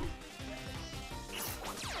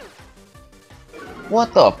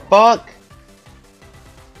 What the fuck?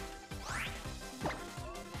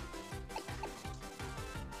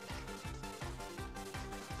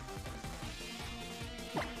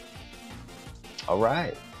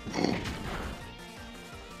 Alright.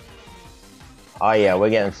 Oh yeah, we're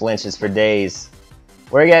getting flinches for days.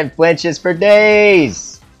 We're getting flinches for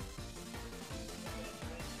days!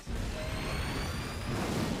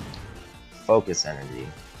 Focus energy.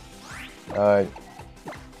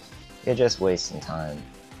 You're just wasting time.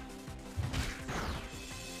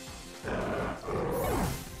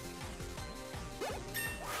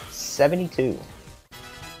 $72.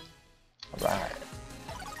 Alright.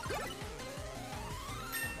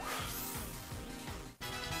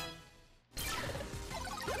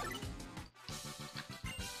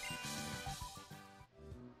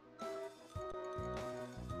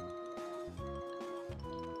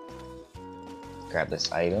 Grab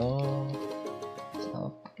this item. It's not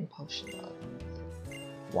a fucking potion.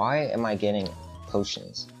 Why am I getting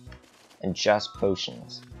potions? And just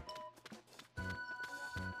potions?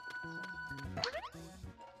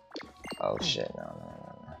 Oh shit,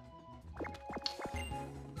 no.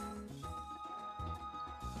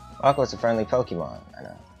 Aqua's a friendly Pokemon, I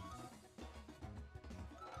know.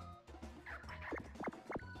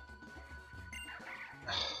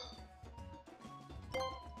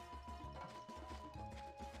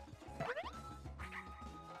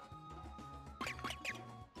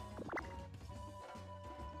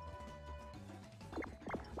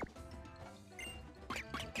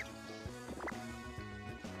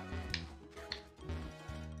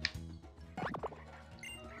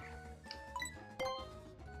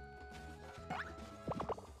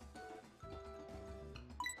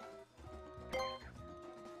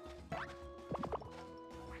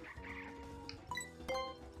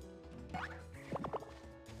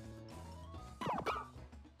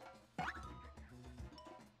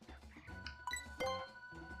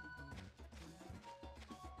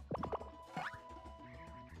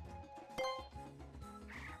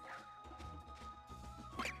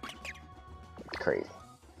 crazy.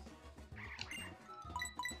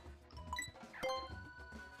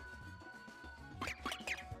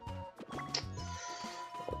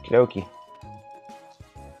 Okie dokie.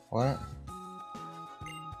 What?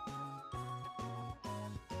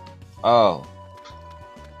 Oh.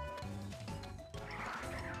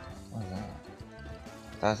 What is that?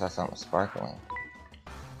 I thought I saw something sparkling.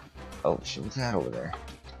 Oh shit, what's that over there?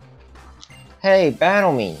 Hey,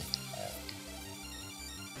 battle me!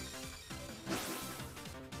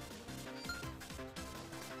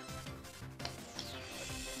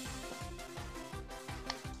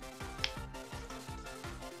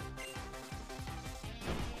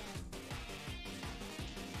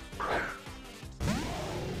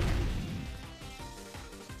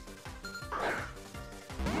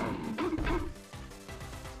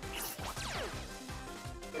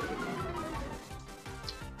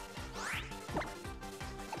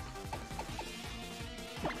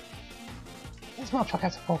 This motherfucker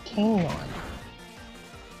has a volcano on.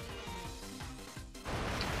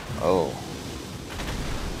 Oh.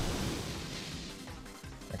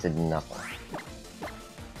 That did nothing.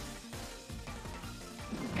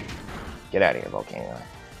 Get out of here, volcano.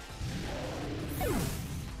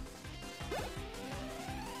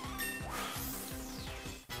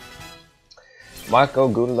 Marco,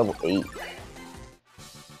 go to level 8.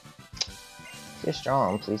 You're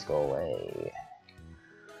strong, please go away.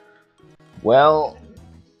 Well,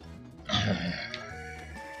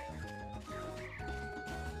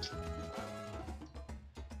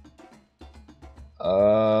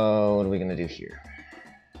 what are we gonna do here?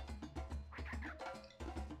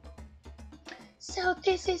 So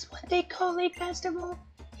this is what they call a festival.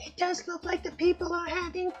 It does look like the people are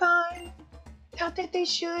having fun. Not that they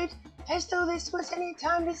should, as though this was any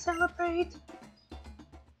time to celebrate.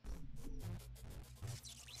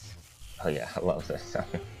 Oh yeah, I love this song.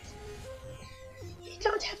 You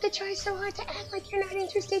don't have to try so hard to act like you're not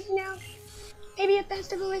interested, you know. Maybe a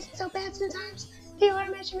festival isn't so bad sometimes. The R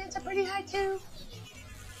measurements are pretty high too.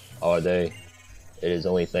 Are they? It is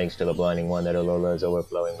only thanks to the Blinding One that Alola is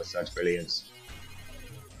overflowing with such brilliance.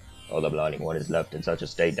 Oh, the Blinding One is left in such a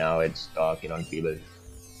state now, it's dark and unfeeling.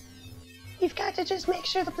 We've got to just make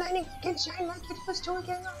sure the blinding can shine like it was to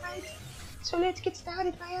again, alright? So let's get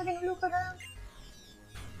started by having a look around.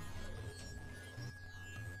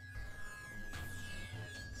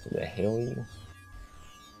 Who the hell are you?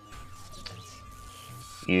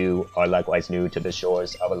 You are likewise new to the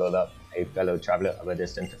shores of Alola, a fellow traveler of a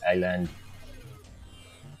distant island.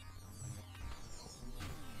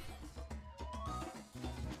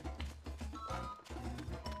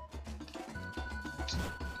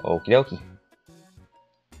 Okie dokie.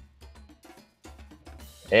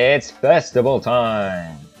 It's festival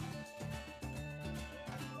time!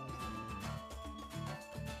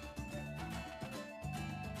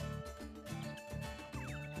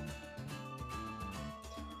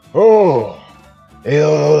 Oh, the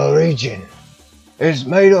Alola region is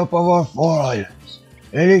made up of our 4 islands,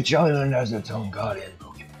 and each island has its own guardian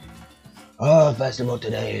Pokemon. Our festival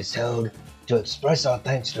today is held to express our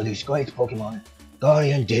thanks to these great Pokemon,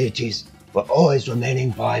 guardian deities, for always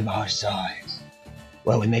remaining by our sides.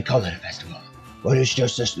 Well, we may call it a festival, but it's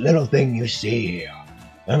just this little thing you see here.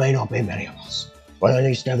 There may not be many of us, but at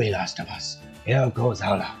least every last of us. Here goes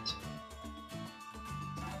all out.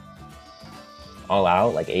 All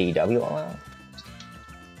out? Like AEW all out?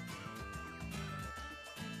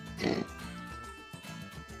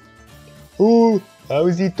 Oh,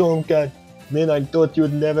 how's it, Tomcat? Man, I thought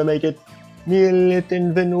you'd never make it. Me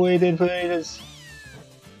little been waiting for ages.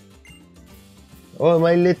 Oh,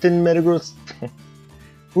 my little Metagross.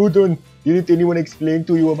 Hold on, didn't anyone explain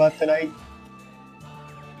to you about tonight?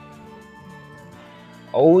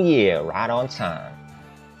 Oh yeah, right on time.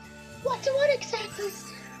 What exactly?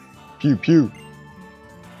 Pew pew.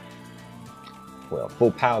 Well,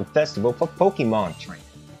 full-powered festival for Pokemon training.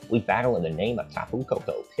 We battle in the name of Tapu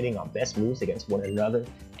Koko, pitting our best moves against one another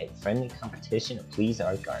in friendly competition to please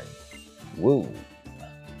our garden. Woo!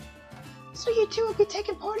 So you two will be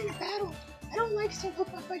taking part in a battle. I don't like seeing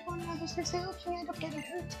Pokemon fight one another since they often end up getting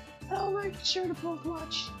hurt. But I'll make sure to both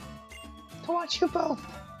watch. To watch you both.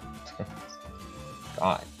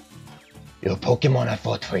 God. Your Pokemon have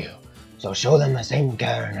fought for you, so show them the same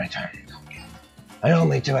care in return. I don't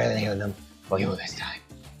mean to alienate them for you this time.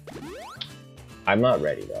 I'm not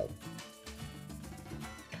ready though.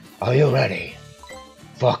 Are you ready?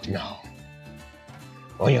 Fuck no.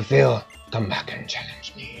 When you feel, come back and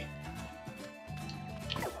challenge me.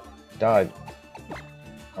 Dog,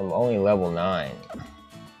 I'm only level 9.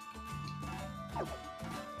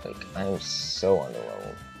 Like, I'm so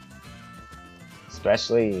underleveled.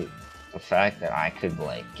 Especially the fact that I could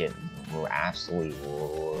like get absolutely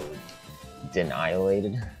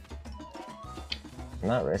annihilated. I'm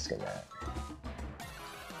not risking that.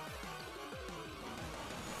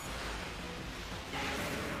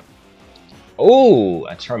 Oh,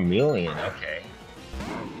 a Charmeleon, okay.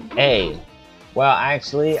 Hey, well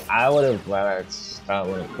actually I would have rather start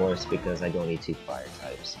with of course because I don't need 2 fire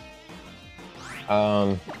types.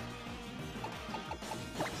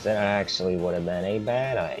 That actually would have been a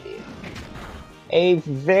bad idea. A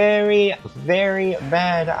very, very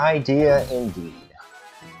bad idea indeed.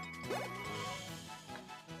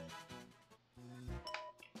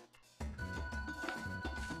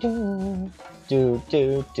 Do do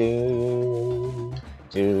do do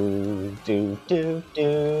do do do do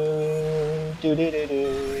do do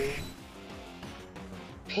do.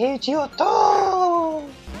 Pidgeotto!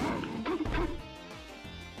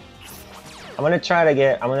 I'm gonna try to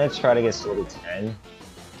get Sword to 10.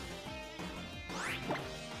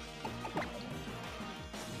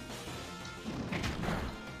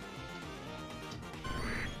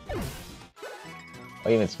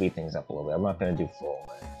 I'll even speed things up a little bit. I'm not gonna do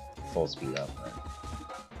full speed up,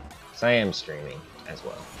 because I am streaming as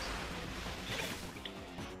well.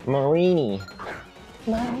 Marini.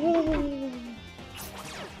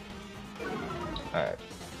 Alright.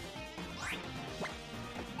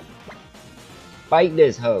 Fight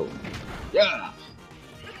this hoe. Yeah.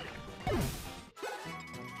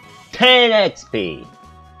 10 XP.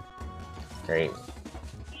 Great.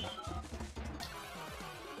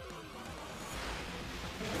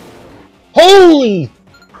 Holy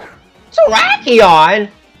Terrakion!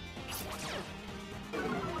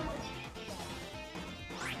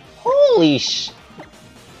 Holy sh...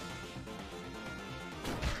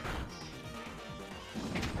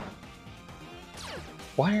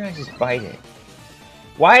 Why did I just bite it?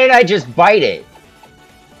 Why did I just bite it?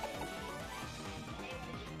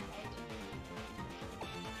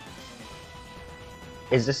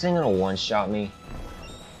 Is this thing gonna one-shot me?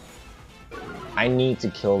 I need to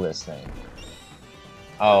kill this thing.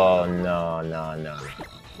 Oh, no, no, no.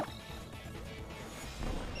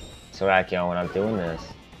 Terrakion, when I'm doing this.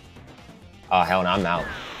 Oh, hell no, I'm out.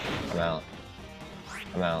 I'm out.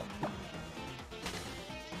 I'm out.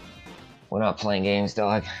 We're not playing games,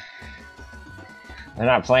 dog. We're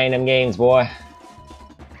not playing them games, boy.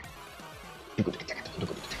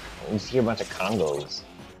 You see a bunch of Congos.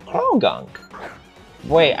 Krogunk.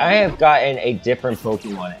 Wait, I have gotten a different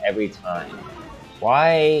Pokemon every time.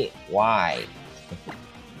 Why? Why?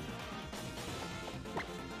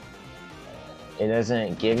 It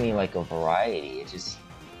doesn't give me like a variety. It's just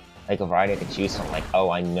like a variety I can choose from. Like, oh,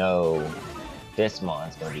 I know this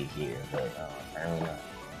mon's gonna be here, but apparently not.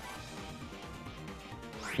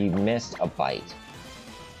 You missed a bite.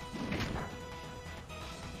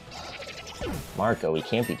 Marco, we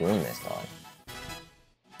can't be doing this, dog.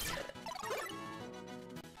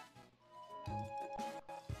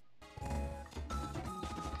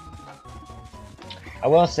 I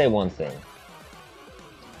will say one thing.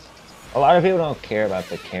 A lot of people don't care about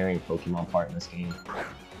the carrying Pokemon part in this game.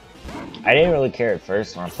 I didn't really care at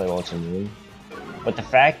first when I played Ultra Moon. But the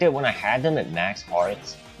fact that when I had them at max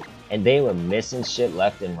hearts, and they were missing shit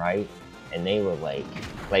left and right, and they were like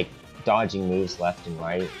dodging moves left and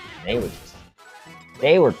right, and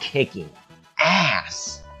they were kicking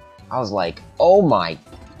ass. I was like, oh my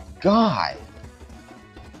god.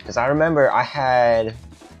 Because I remember I had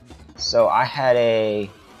a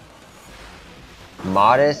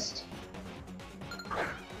modest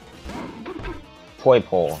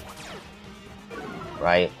Poipole,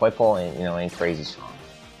 right? Poipole ain't crazy strong.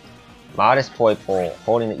 Modest Poipole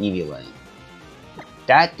holding the Eviolite.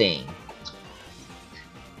 That thing,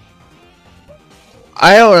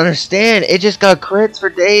 I don't understand. It just got crits for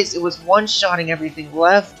days. It was one-shotting everything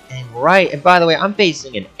left and right. And by the way, I'm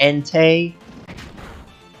facing an Entei.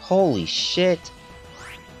 Holy shit.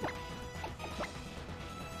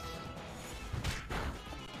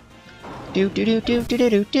 Do do do do do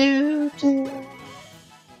do do do.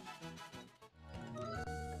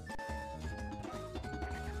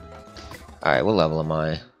 Alright, what level am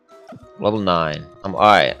I? Level 9. I'm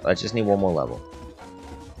alright, I just need one more level.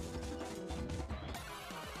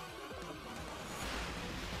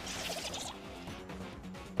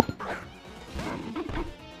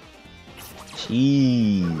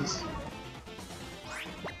 Jeez.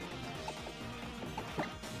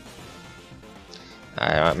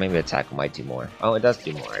 Alright, maybe attack might do more. Oh, it does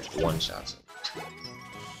do more. It's one shots.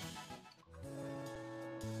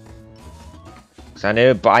 Cause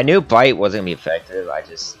I knew bite wasn't gonna be effective. I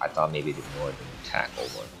thought maybe it'd do more than tackle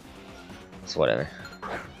one. It's whatever.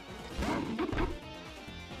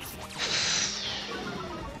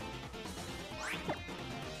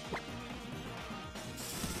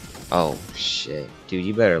 Oh shit. Dude,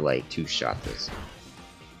 you better like two-shot this.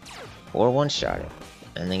 Or one-shot it.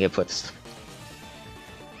 And then get put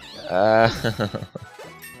Alright,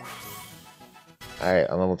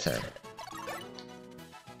 I'm level 10.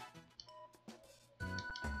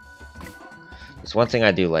 There's one thing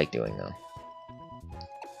I do like doing though.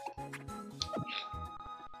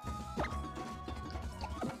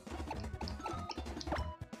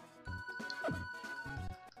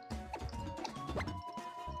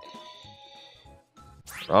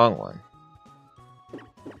 Wrong one.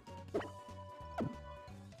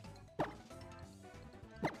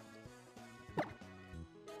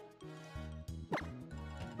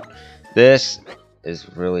 This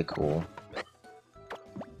is really cool.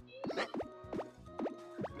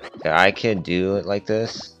 That I can do it like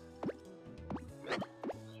this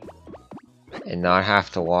and not have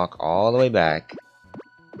to walk all the way back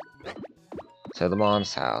to the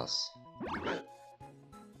mom's house.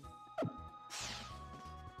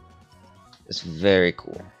 It's very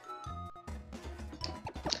cool.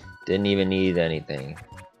 Didn't even need anything.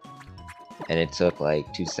 And it took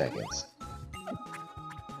like 2 seconds.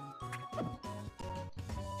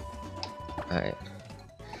 Alright.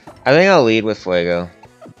 I think I'll lead with Fuego.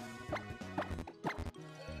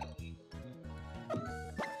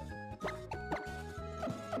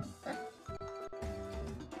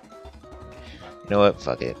 You know what?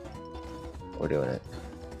 Fuck it. We're doing it.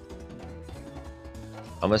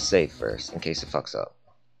 I'm gonna save first, in case it fucks up.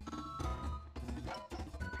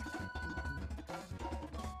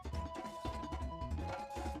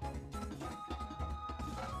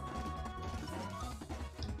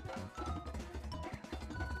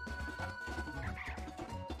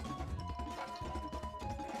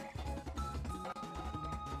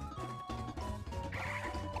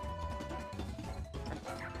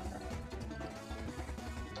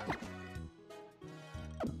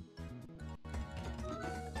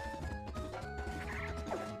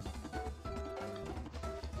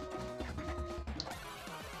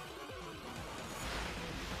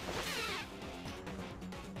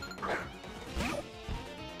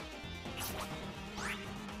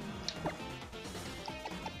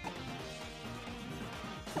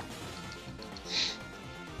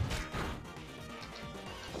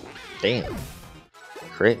 Damn.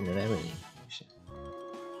 Critting and everything. Shit.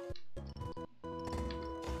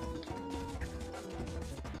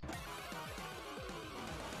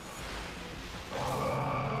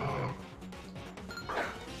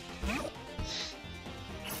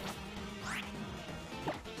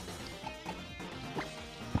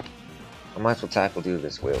 I might as well tackle do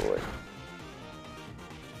this wheelwood.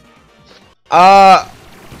 I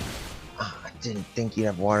didn't think you'd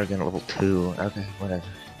have water gun at level 2. Okay, whatever.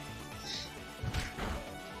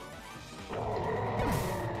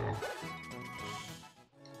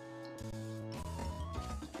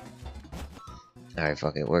 Alright,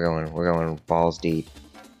 fuck it. We're going balls deep.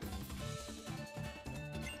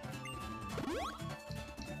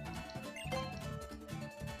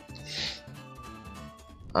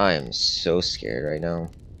 I am so scared right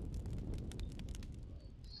now.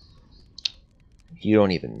 You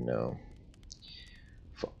don't even know.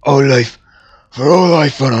 For all life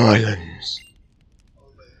on our islands.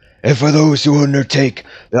 And for those who undertake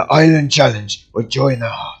the island challenge with joy in their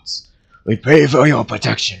hearts, we pray for your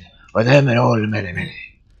protection for them and all the many.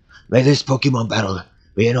 May this Pokemon battle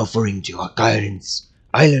be an offering to our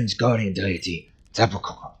island's guardian deity, Tapu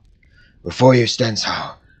Koko. Before you stands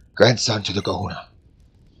our grandson to the Kahuna.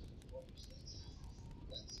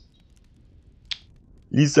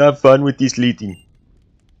 Let's have fun with this leading.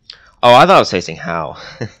 Oh, I thought I was facing Hal.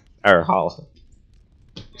 Or Hal.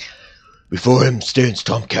 Before him stands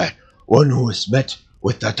Tomcat, one who has met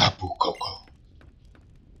with the Tapu Koko.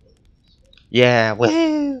 Yeah,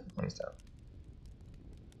 woo!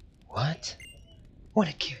 What? What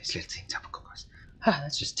a curious little thing, Tapu Kokos. Ah,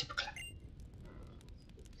 that's just typical.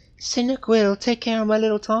 Cynic will take care of my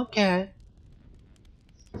little Tomcat.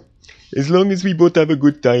 As long as we both have a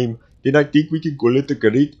good time, then I think we can call it a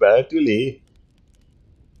great battle, eh?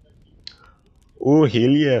 Oh,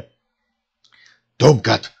 hell yeah.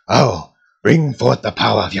 Tomcat, ow, bring forth the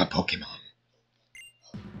power of your Pokemon.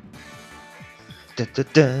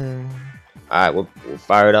 Alright, we'll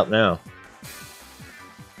fire it up now.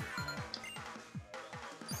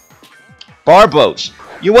 Barboach!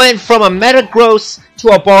 You went from a Metagross to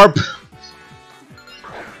a Barb...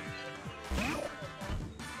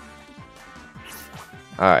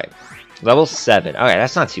 Alright. Level 7. Okay,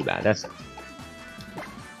 that's not too bad.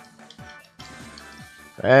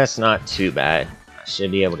 That's not too bad. I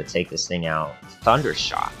should be able to take this thing out.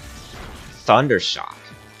 Thundershock.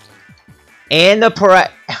 And the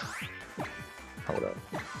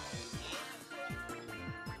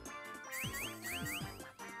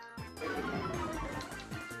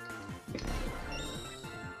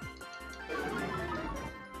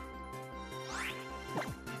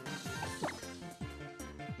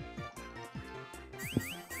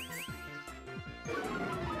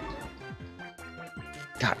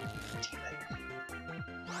God damn it.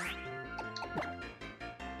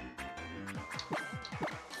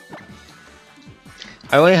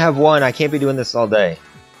 I only have one. I can't be doing this all day.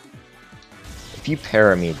 If you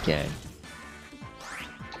para me again.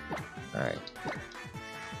 Alright.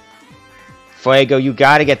 Fuego, you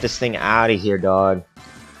gotta get this thing out of here, dog.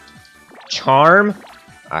 Charm?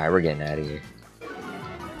 Alright, we're getting out of here.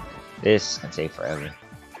 This can take forever.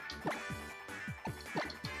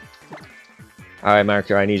 Alright,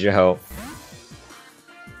 Marco, I need your help.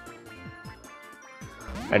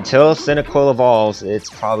 Until Cynical evolves, it's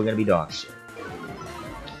probably gonna be dog shit.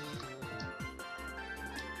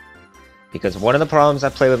 Because one of the problems I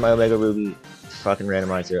play with my Omega Ruby fucking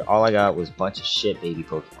randomizer, all I got was a bunch of shit baby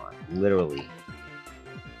Pokemon. Literally.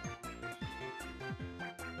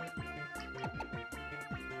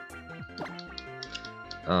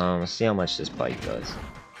 Let's see how much this bite does.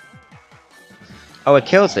 Oh, it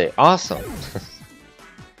kills it. Awesome.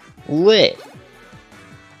 Lit.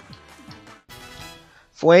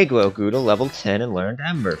 Fuego grew to level 10 and learned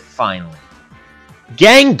Ember, finally.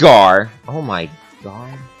 Gengar! Oh my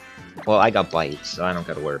god. Well, I got Bite, so I don't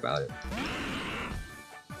gotta worry about it.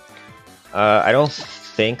 I don't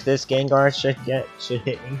think this Gengar should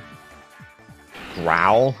hit me.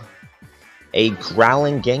 Growl? A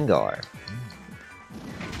growling Gengar.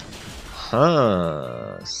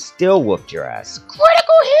 Huh. Still whooped your ass.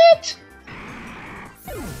 Critical hit!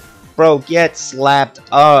 Bro, get slapped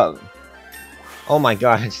up. Oh my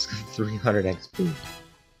god, I just got 300 XP.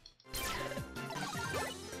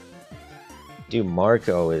 Dude,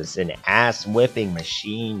 Marco is an ass-whipping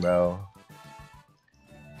machine, bro.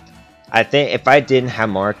 I think if I didn't have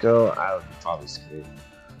Marco, I would be probably screwed.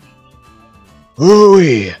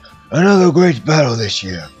 Ooh-wee! Another great battle this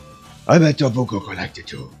year. I bet Tabuko collected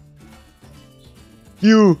too.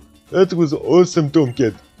 Phew! That was awesome,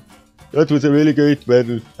 Tomcat. That was a really great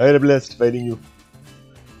battle. I had a blast fighting you.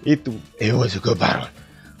 It was a good battle.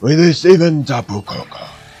 With this even Tabuko.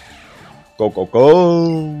 Go, go,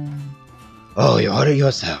 go! Oh, you heard it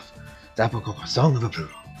yourself. Tabuko, song of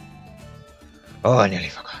approval. Oh, I nearly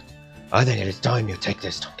forgot. I think it is time you take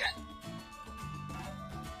this, Tomcat.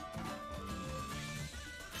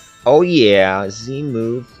 Oh yeah, Z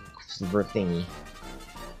move for thingy.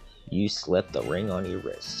 You slip the ring on your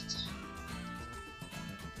wrist.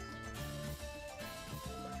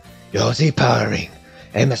 Your Z-Power Ring,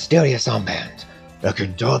 a mysterious armband that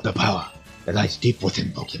can draw the power that lies deep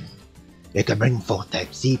within Pokemon. It can bring forth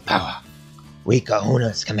that Z-Power. Weaker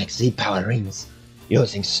owners can make Z-Power rings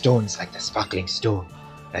using stones like the sparkling stone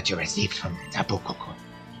that you received from Tapu Koko.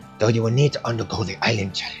 Though you will need to undergo the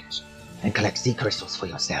Island Challenge and collect Z-Crystals for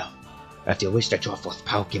yourself if you wish to draw forth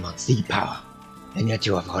Pokemon Z-Power. And yet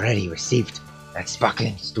you have already received that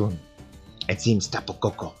sparkling stone. It seems Tapu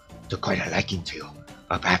Koko took quite a liking to you,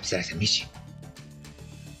 or perhaps as a mission.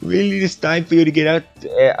 Really, it's time for you to get out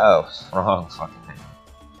there? Oh, wrong fucking thing.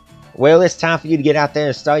 Well, it's time for you to get out there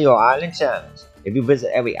and start your island challenge. If you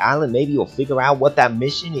visit every island, maybe you'll figure out what that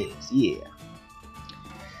mission is. Yeah.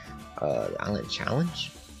 Island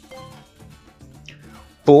challenge?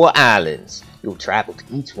 4 islands. You'll travel to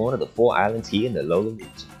each one of the 4 islands here in the Alola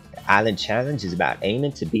region. The island challenge is about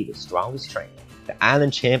aiming to be the strongest trainer. The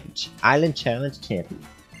island challenge champion.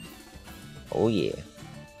 Oh yeah.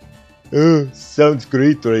 Oh, sounds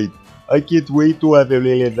great, right? I can't wait to have a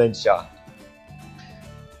little adventure.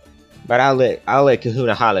 But I'll let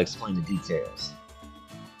Kahuna Hala explain the details.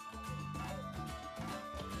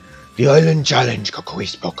 The Island Challenge, Kokui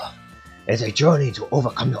spoke of, is a journey to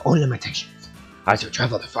overcome your own limitations as you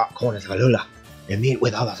travel the far corners of Alola and meet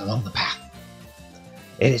with others along the path.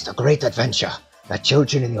 It is the great adventure that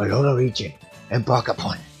children in the Alola region embark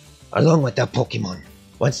upon, along with their Pokemon,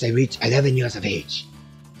 once they reach 11 years of age.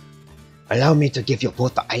 Allow me to give you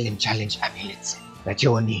both the Island Challenge amulets that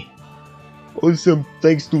you will need. Awesome,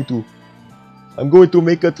 thanks Tutu. I'm going to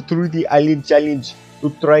make it through the Island Challenge to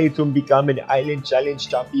try to become an Island Challenge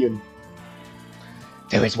champion.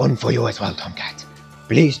 There is one for you as well, Tomcat.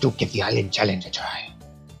 Please do give the Island Challenge a try.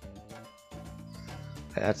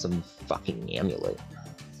 That's some fucking amulet.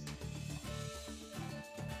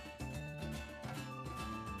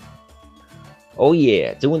 Oh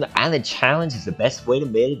yeah, doing the island challenge is the best way to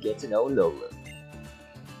really get to know Lola.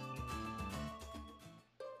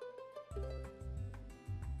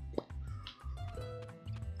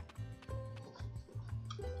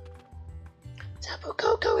 Tapu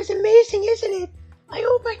Koko is amazing, isn't it? I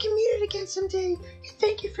hope I can meet it again someday. And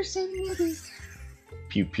thank you for saving Eddie.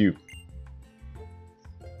 Pew pew.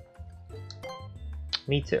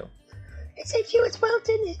 Me too. It saved you as well,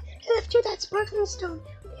 didn't it? It left you that sparkling stone,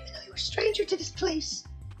 even though you were a stranger to this place.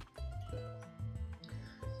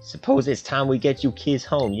 Suppose it's time we get you kids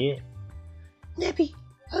home, yeah? Nebby,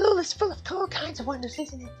 Alola's full of all kinds of wonders,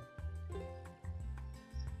 isn't it?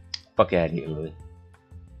 Fuck out of here, Louie.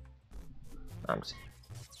 I'm just...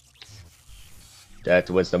 That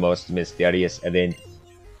was the most mysterious event.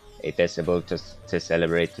 A festival to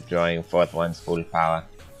celebrate the drawing forth one's full power.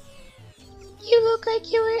 You look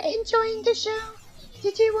like you were enjoying the show.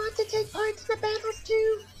 Did you want to take part in the battles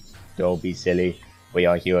too? Don't be silly. We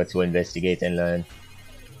are here to investigate and learn.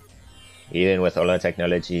 Even with all our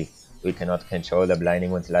technology, we cannot control the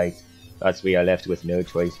blinding one's light. Thus we are left with no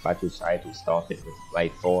choice but to try to stop it with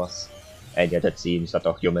right force. And yet it seems that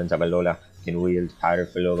the humans of Alola can wield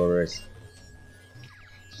powerful aurors.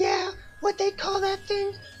 Yeah, what they call that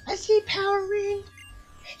thing? A Z-Power ring.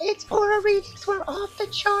 Its aura readings were off the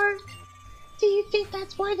chart. Do you think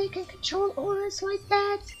that's why they can control auras like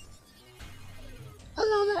that?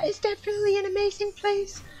 Alola is definitely an amazing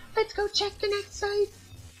place. Let's go check the next site.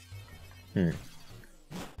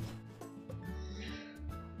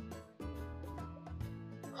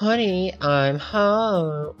 Honey, I'm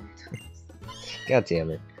home. God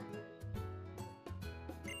damn it.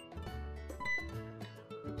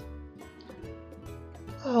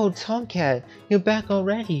 Oh, Tomcat, you're back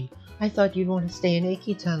already. I thought you'd want to stay in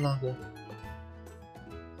Akita longer.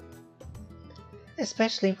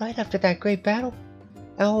 Especially right after that great battle.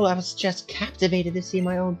 Oh, I was just captivated to see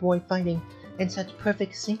my own boy fighting in such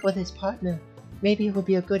perfect sync with his partner. Maybe it would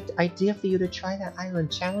be a good idea for you to try that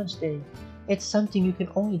island challenge thing. It's something you can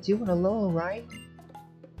only do in Alola, right?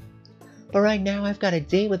 But right now I've got a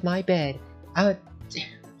date with my bed.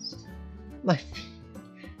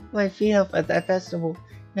 My feet up at that festival.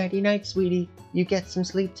 Nighty night, sweetie. You get some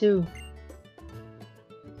sleep too.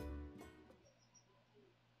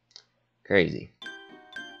 Crazy.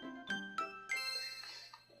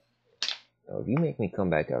 Oh, if you make me come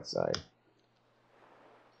back outside.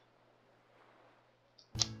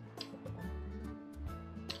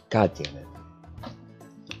 God damn it.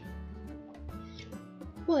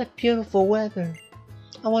 What beautiful weather.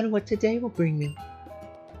 I wonder what today will bring me.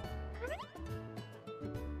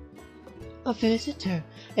 A visitor.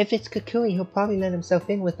 If it's Kukui, he'll probably let himself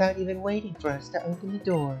in without even waiting for us to open the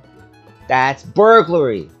door. That's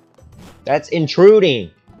burglary. That's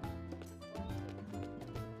intruding.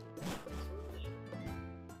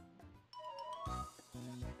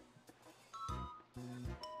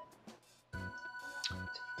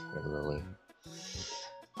 Lily.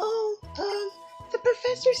 Oh, the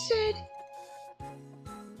professor said...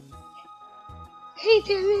 Hey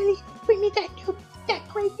there, Lily. Bring me that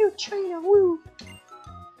great new trainer, woo.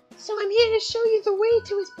 So I'm here to show you the way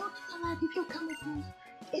to his Pokemon lab if you'll come with me.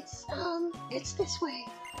 It's this way.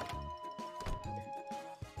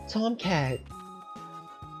 Tomcat.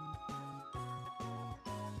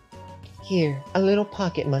 Here, a little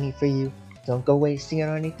pocket money for you. Don't go wasting it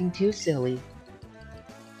on anything too silly.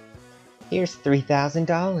 Here's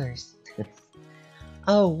 $3,000.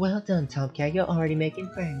 Oh, well done, Tomcat. You're already making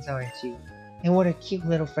friends, aren't you? And what a cute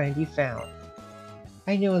little friend you found.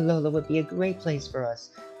 I knew Alola would be a great place for us.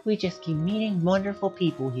 We just keep meeting wonderful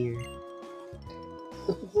people here.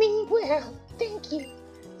 Me? Well, thank you.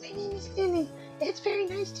 My name is Lily. It's very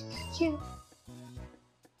nice to meet you.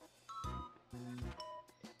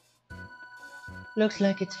 Looks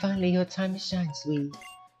like it's finally your time to shine, sweetie.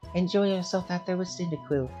 Enjoy yourself out there with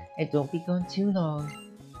Cyndaquil, and don't be gone too long.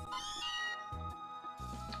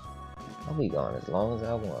 I'll be gone as long as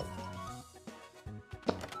I want.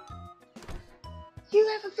 You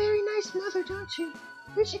have a very nice mother, don't you?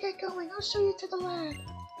 We should get going. I'll show you to the lab.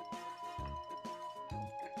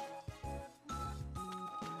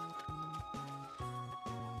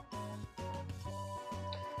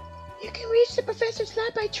 You can reach the professor's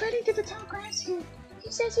lab by treading through the tall grass here.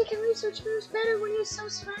 He says he can research moves better when he's so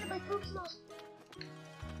surrounded by Pokemon.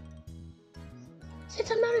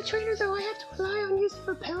 Since I'm not a trainer though, I have to rely on using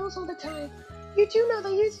repels all the time. You do know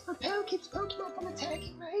that using repel keeps Pokemon from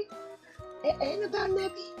attacking, right? And about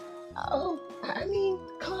Nebby. Oh, I mean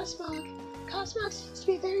Cosmog. Cosmog seems to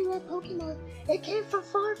be a very rare Pokemon. It came from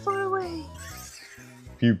far, far away.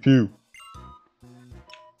 Pew pew.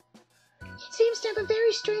 It seems to have a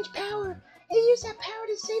very strange power. It used that power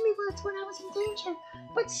to save me once when I was in danger.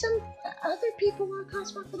 But some other people want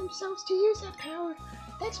Cosmog for themselves to use that power.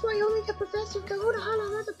 That's why only the professor can hold a hunt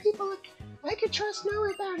on other people I could trust know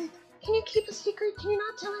about it. Can you keep a secret? Can you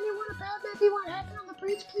not tell anyone about maybe what happened on the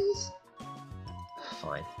bridge, please?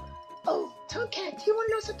 Fine. Oh, Tomcat, do you want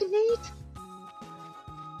to know something neat?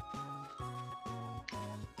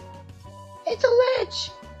 It's a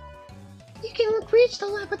ledge! You can reach the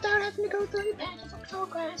lab without having to go through any patches of tall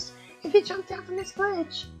grass if you jump down from this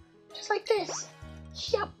ledge. Just like this.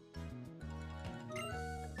 Yup.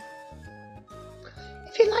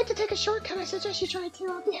 If you'd like to take a shortcut, I suggest you try to.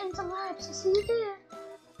 I'll be heading to lab, so see you there.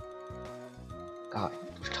 God,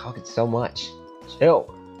 you're talking so much.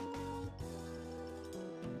 Chill.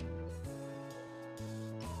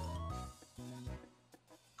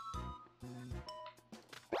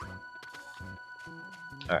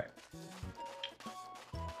 Alright.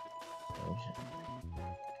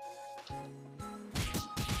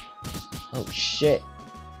 Oh shit.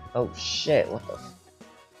 Oh shit, what the f—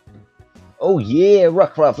 oh yeah,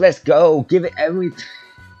 Rockruff, let's go. Give it everything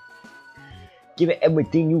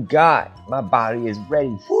you got. My body is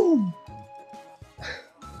ready. Woo.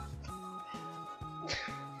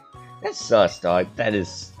 That's sus, dog. That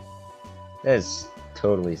is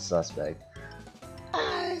totally suspect.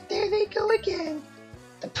 There they go again.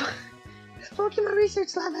 The Pokemon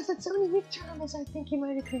Research Lab has its own unique charm, as I think you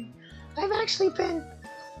might agree. I've actually been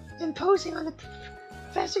imposing on the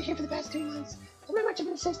professor here for the past 3 months. I'm not much of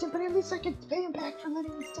an assistant, but at least I could pay him back for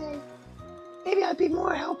letting me stay. Maybe I'd be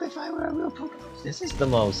more help if I were a real Pokemon. This is the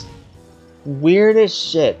most weirdest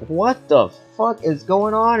shit. What the fuck is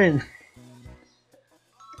going on in—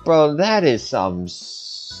 Bro, that is some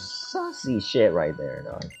sussy shit right there,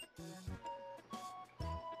 dog.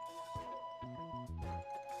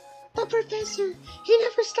 The professor, he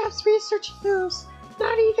never stops researching those.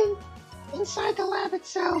 Not even inside the lab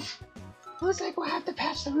itself. Looks like we'll have to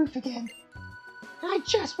patch the roof again. I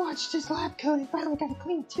just watched his lab coat and finally got it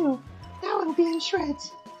cleaned too. Now it'll be in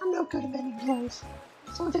shreds. I'm no good at mending clothes,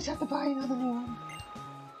 so we'll just have to buy another new one.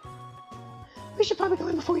 We should probably go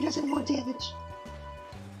in before he does any more damage.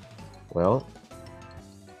 Well,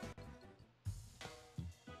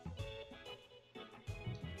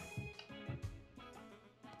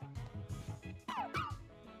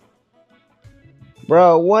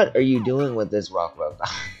 bro, what are you doing with this Rockruff?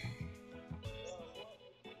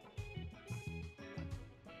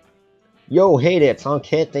 Yo, hey there,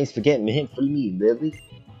 Tomcat. Thanks for getting me for me, Lily.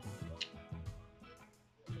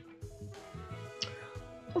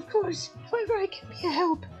 Of course, however I can be a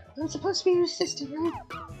help. I'm supposed to be your assistant, right?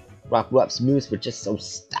 Rockruff's moves were just so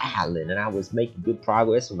styling, and I was making good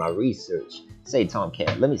progress with my research. Say,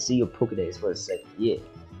 Tomcat, let me see your Pokédex for a second. Yeah.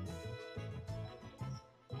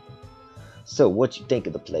 So, what you think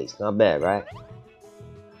of the place? Not bad, right?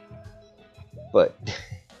 But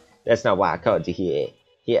that's not why I called you here.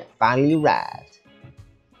 Here, finally arrived.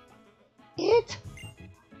 It?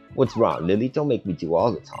 What's wrong, Lily? Don't make me do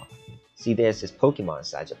all the talk. See, there's this Pokemon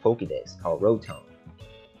inside your Pokédex called Rotom.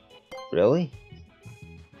 Really?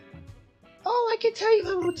 Oh, I can tell you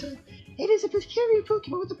about Rotom. It is a peculiar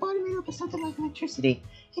Pokemon with a body made up of something like electricity.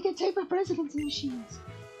 It can take up residence in machines.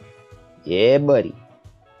 Yeah, buddy.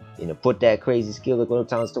 You know, put that crazy skill of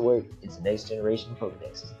Rotoms to work. It's the next generation of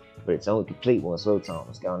Pokédexes, but it's only complete once Rotom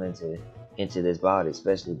has gone into this body,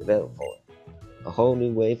 especially developed for it. A whole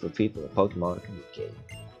new way for people and Pokemon to communicate.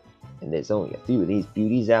 And there's only a few of these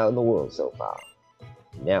beauties out in the world so far.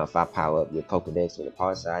 And now if I power up your Pokédex with the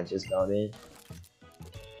parts I just got in,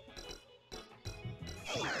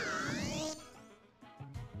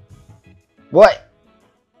 what?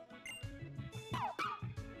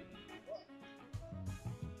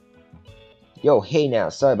 Yo, hey now,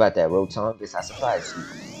 sorry about that, Rotom. Guess I surprised you.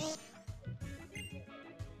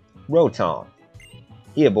 Rotom.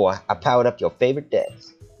 Here, boy, I powered up your favorite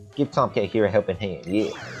decks. Give Tomcat here a helping hand,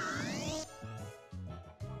 yeah.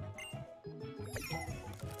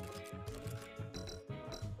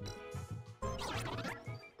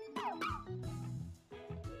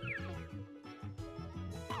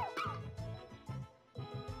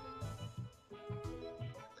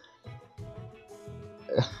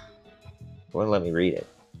 Well, let me read it.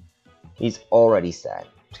 He's already sad.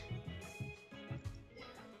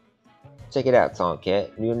 Check it out,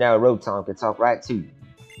 Tomcat. You now Rotom can talk right to you.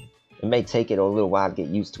 It may take it a little while to get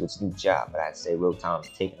used to its new job, but I'd say Rotom's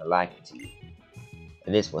taking a liking to you.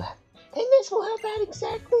 And this will help out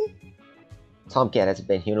exactly? Tomcat hasn't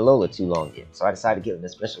been here in Alola too long yet, so I decided to give him a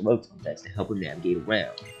special Rotom dex to help him navigate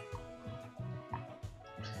around.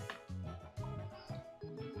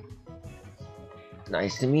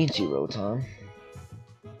 Nice to meet you, Rotom.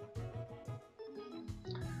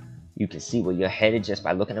 You can see where you're headed just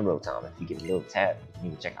by looking at Rotom. If you get a little tap,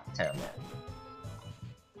 you can check out the town map.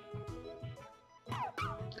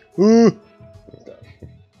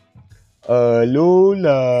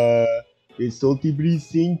 Alola, the salty breeze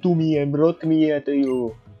sing to me and brought me here to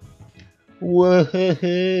you. Whoa!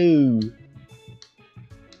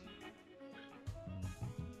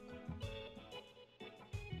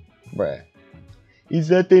 Bruh. Is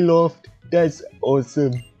that a loft? That's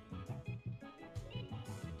awesome.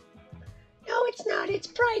 No, it's not.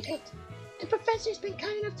 get it. The professor's been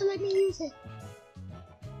kind enough to let me use it.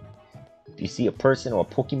 If you see a person or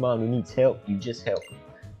a Pokemon who needs help, you just help.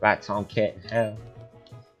 Right, Tomcat and Hal?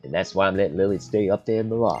 And that's why I'm letting Lily stay up there in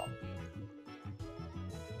the lobby.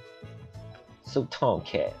 So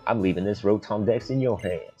Tomcat, I'm leaving this Rotom Dex in your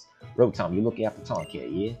hands. Rotom, you look after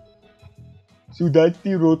Tomcat, yeah? So that's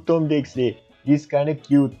the Rotom Dex there. This kinda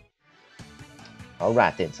cute.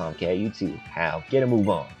 Alright then, Tomcat, you too. Hal, get a move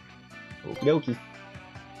on. Okie dokie.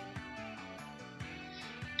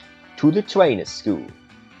 To the trainer school.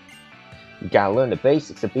 You gotta learn the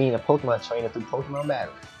basics of being a Pokemon trainer through Pokemon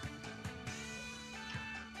battle.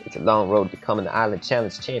 It's a long road to becoming the Island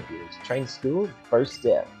Challenge champion. Training school, first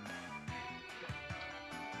step.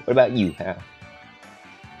 What about you, Hal?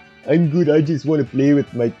 I'm good, I just wanna play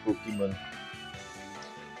with my Pokemon.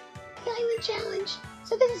 The Island Challenge.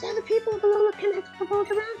 So this is how the people of Alola connect with the world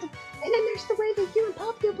around them. And then there's the way that you and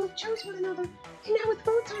Popio both chose one another. And now with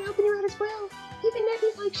Rotom helping you out as well. Even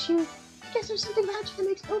Nebby likes you. I guess there's something about you that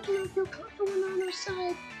makes Pokemon feel comfortable when they're on their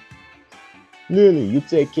side. Lily, you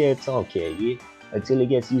take care of Tomcat, yeah? Until he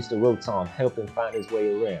gets used to Rotom helping find his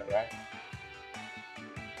way around, right?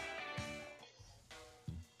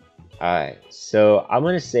 Alright, so I'm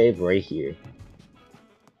gonna save right here.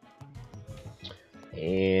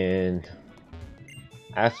 And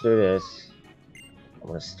after this, I'm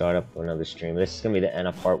gonna start up another stream. This is gonna be the end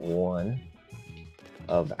of part 1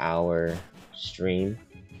 of our stream.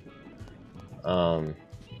 Part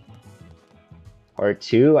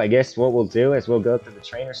 2, I guess what we'll do is we'll go to the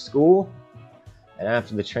trainer school. And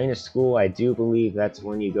after the trainer school, I do believe that's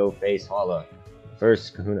when you go face Hala.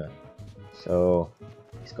 First Kahuna. So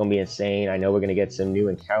it's gonna be insane. I know we're gonna get some new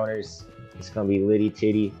encounters. It's gonna be litty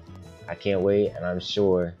titty. I can't wait, and I'm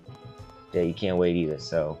sure that you can't wait either.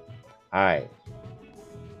 So, alright.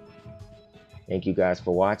 Thank you guys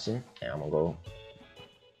for watching, and I'm gonna go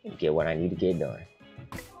and get what I need to get done.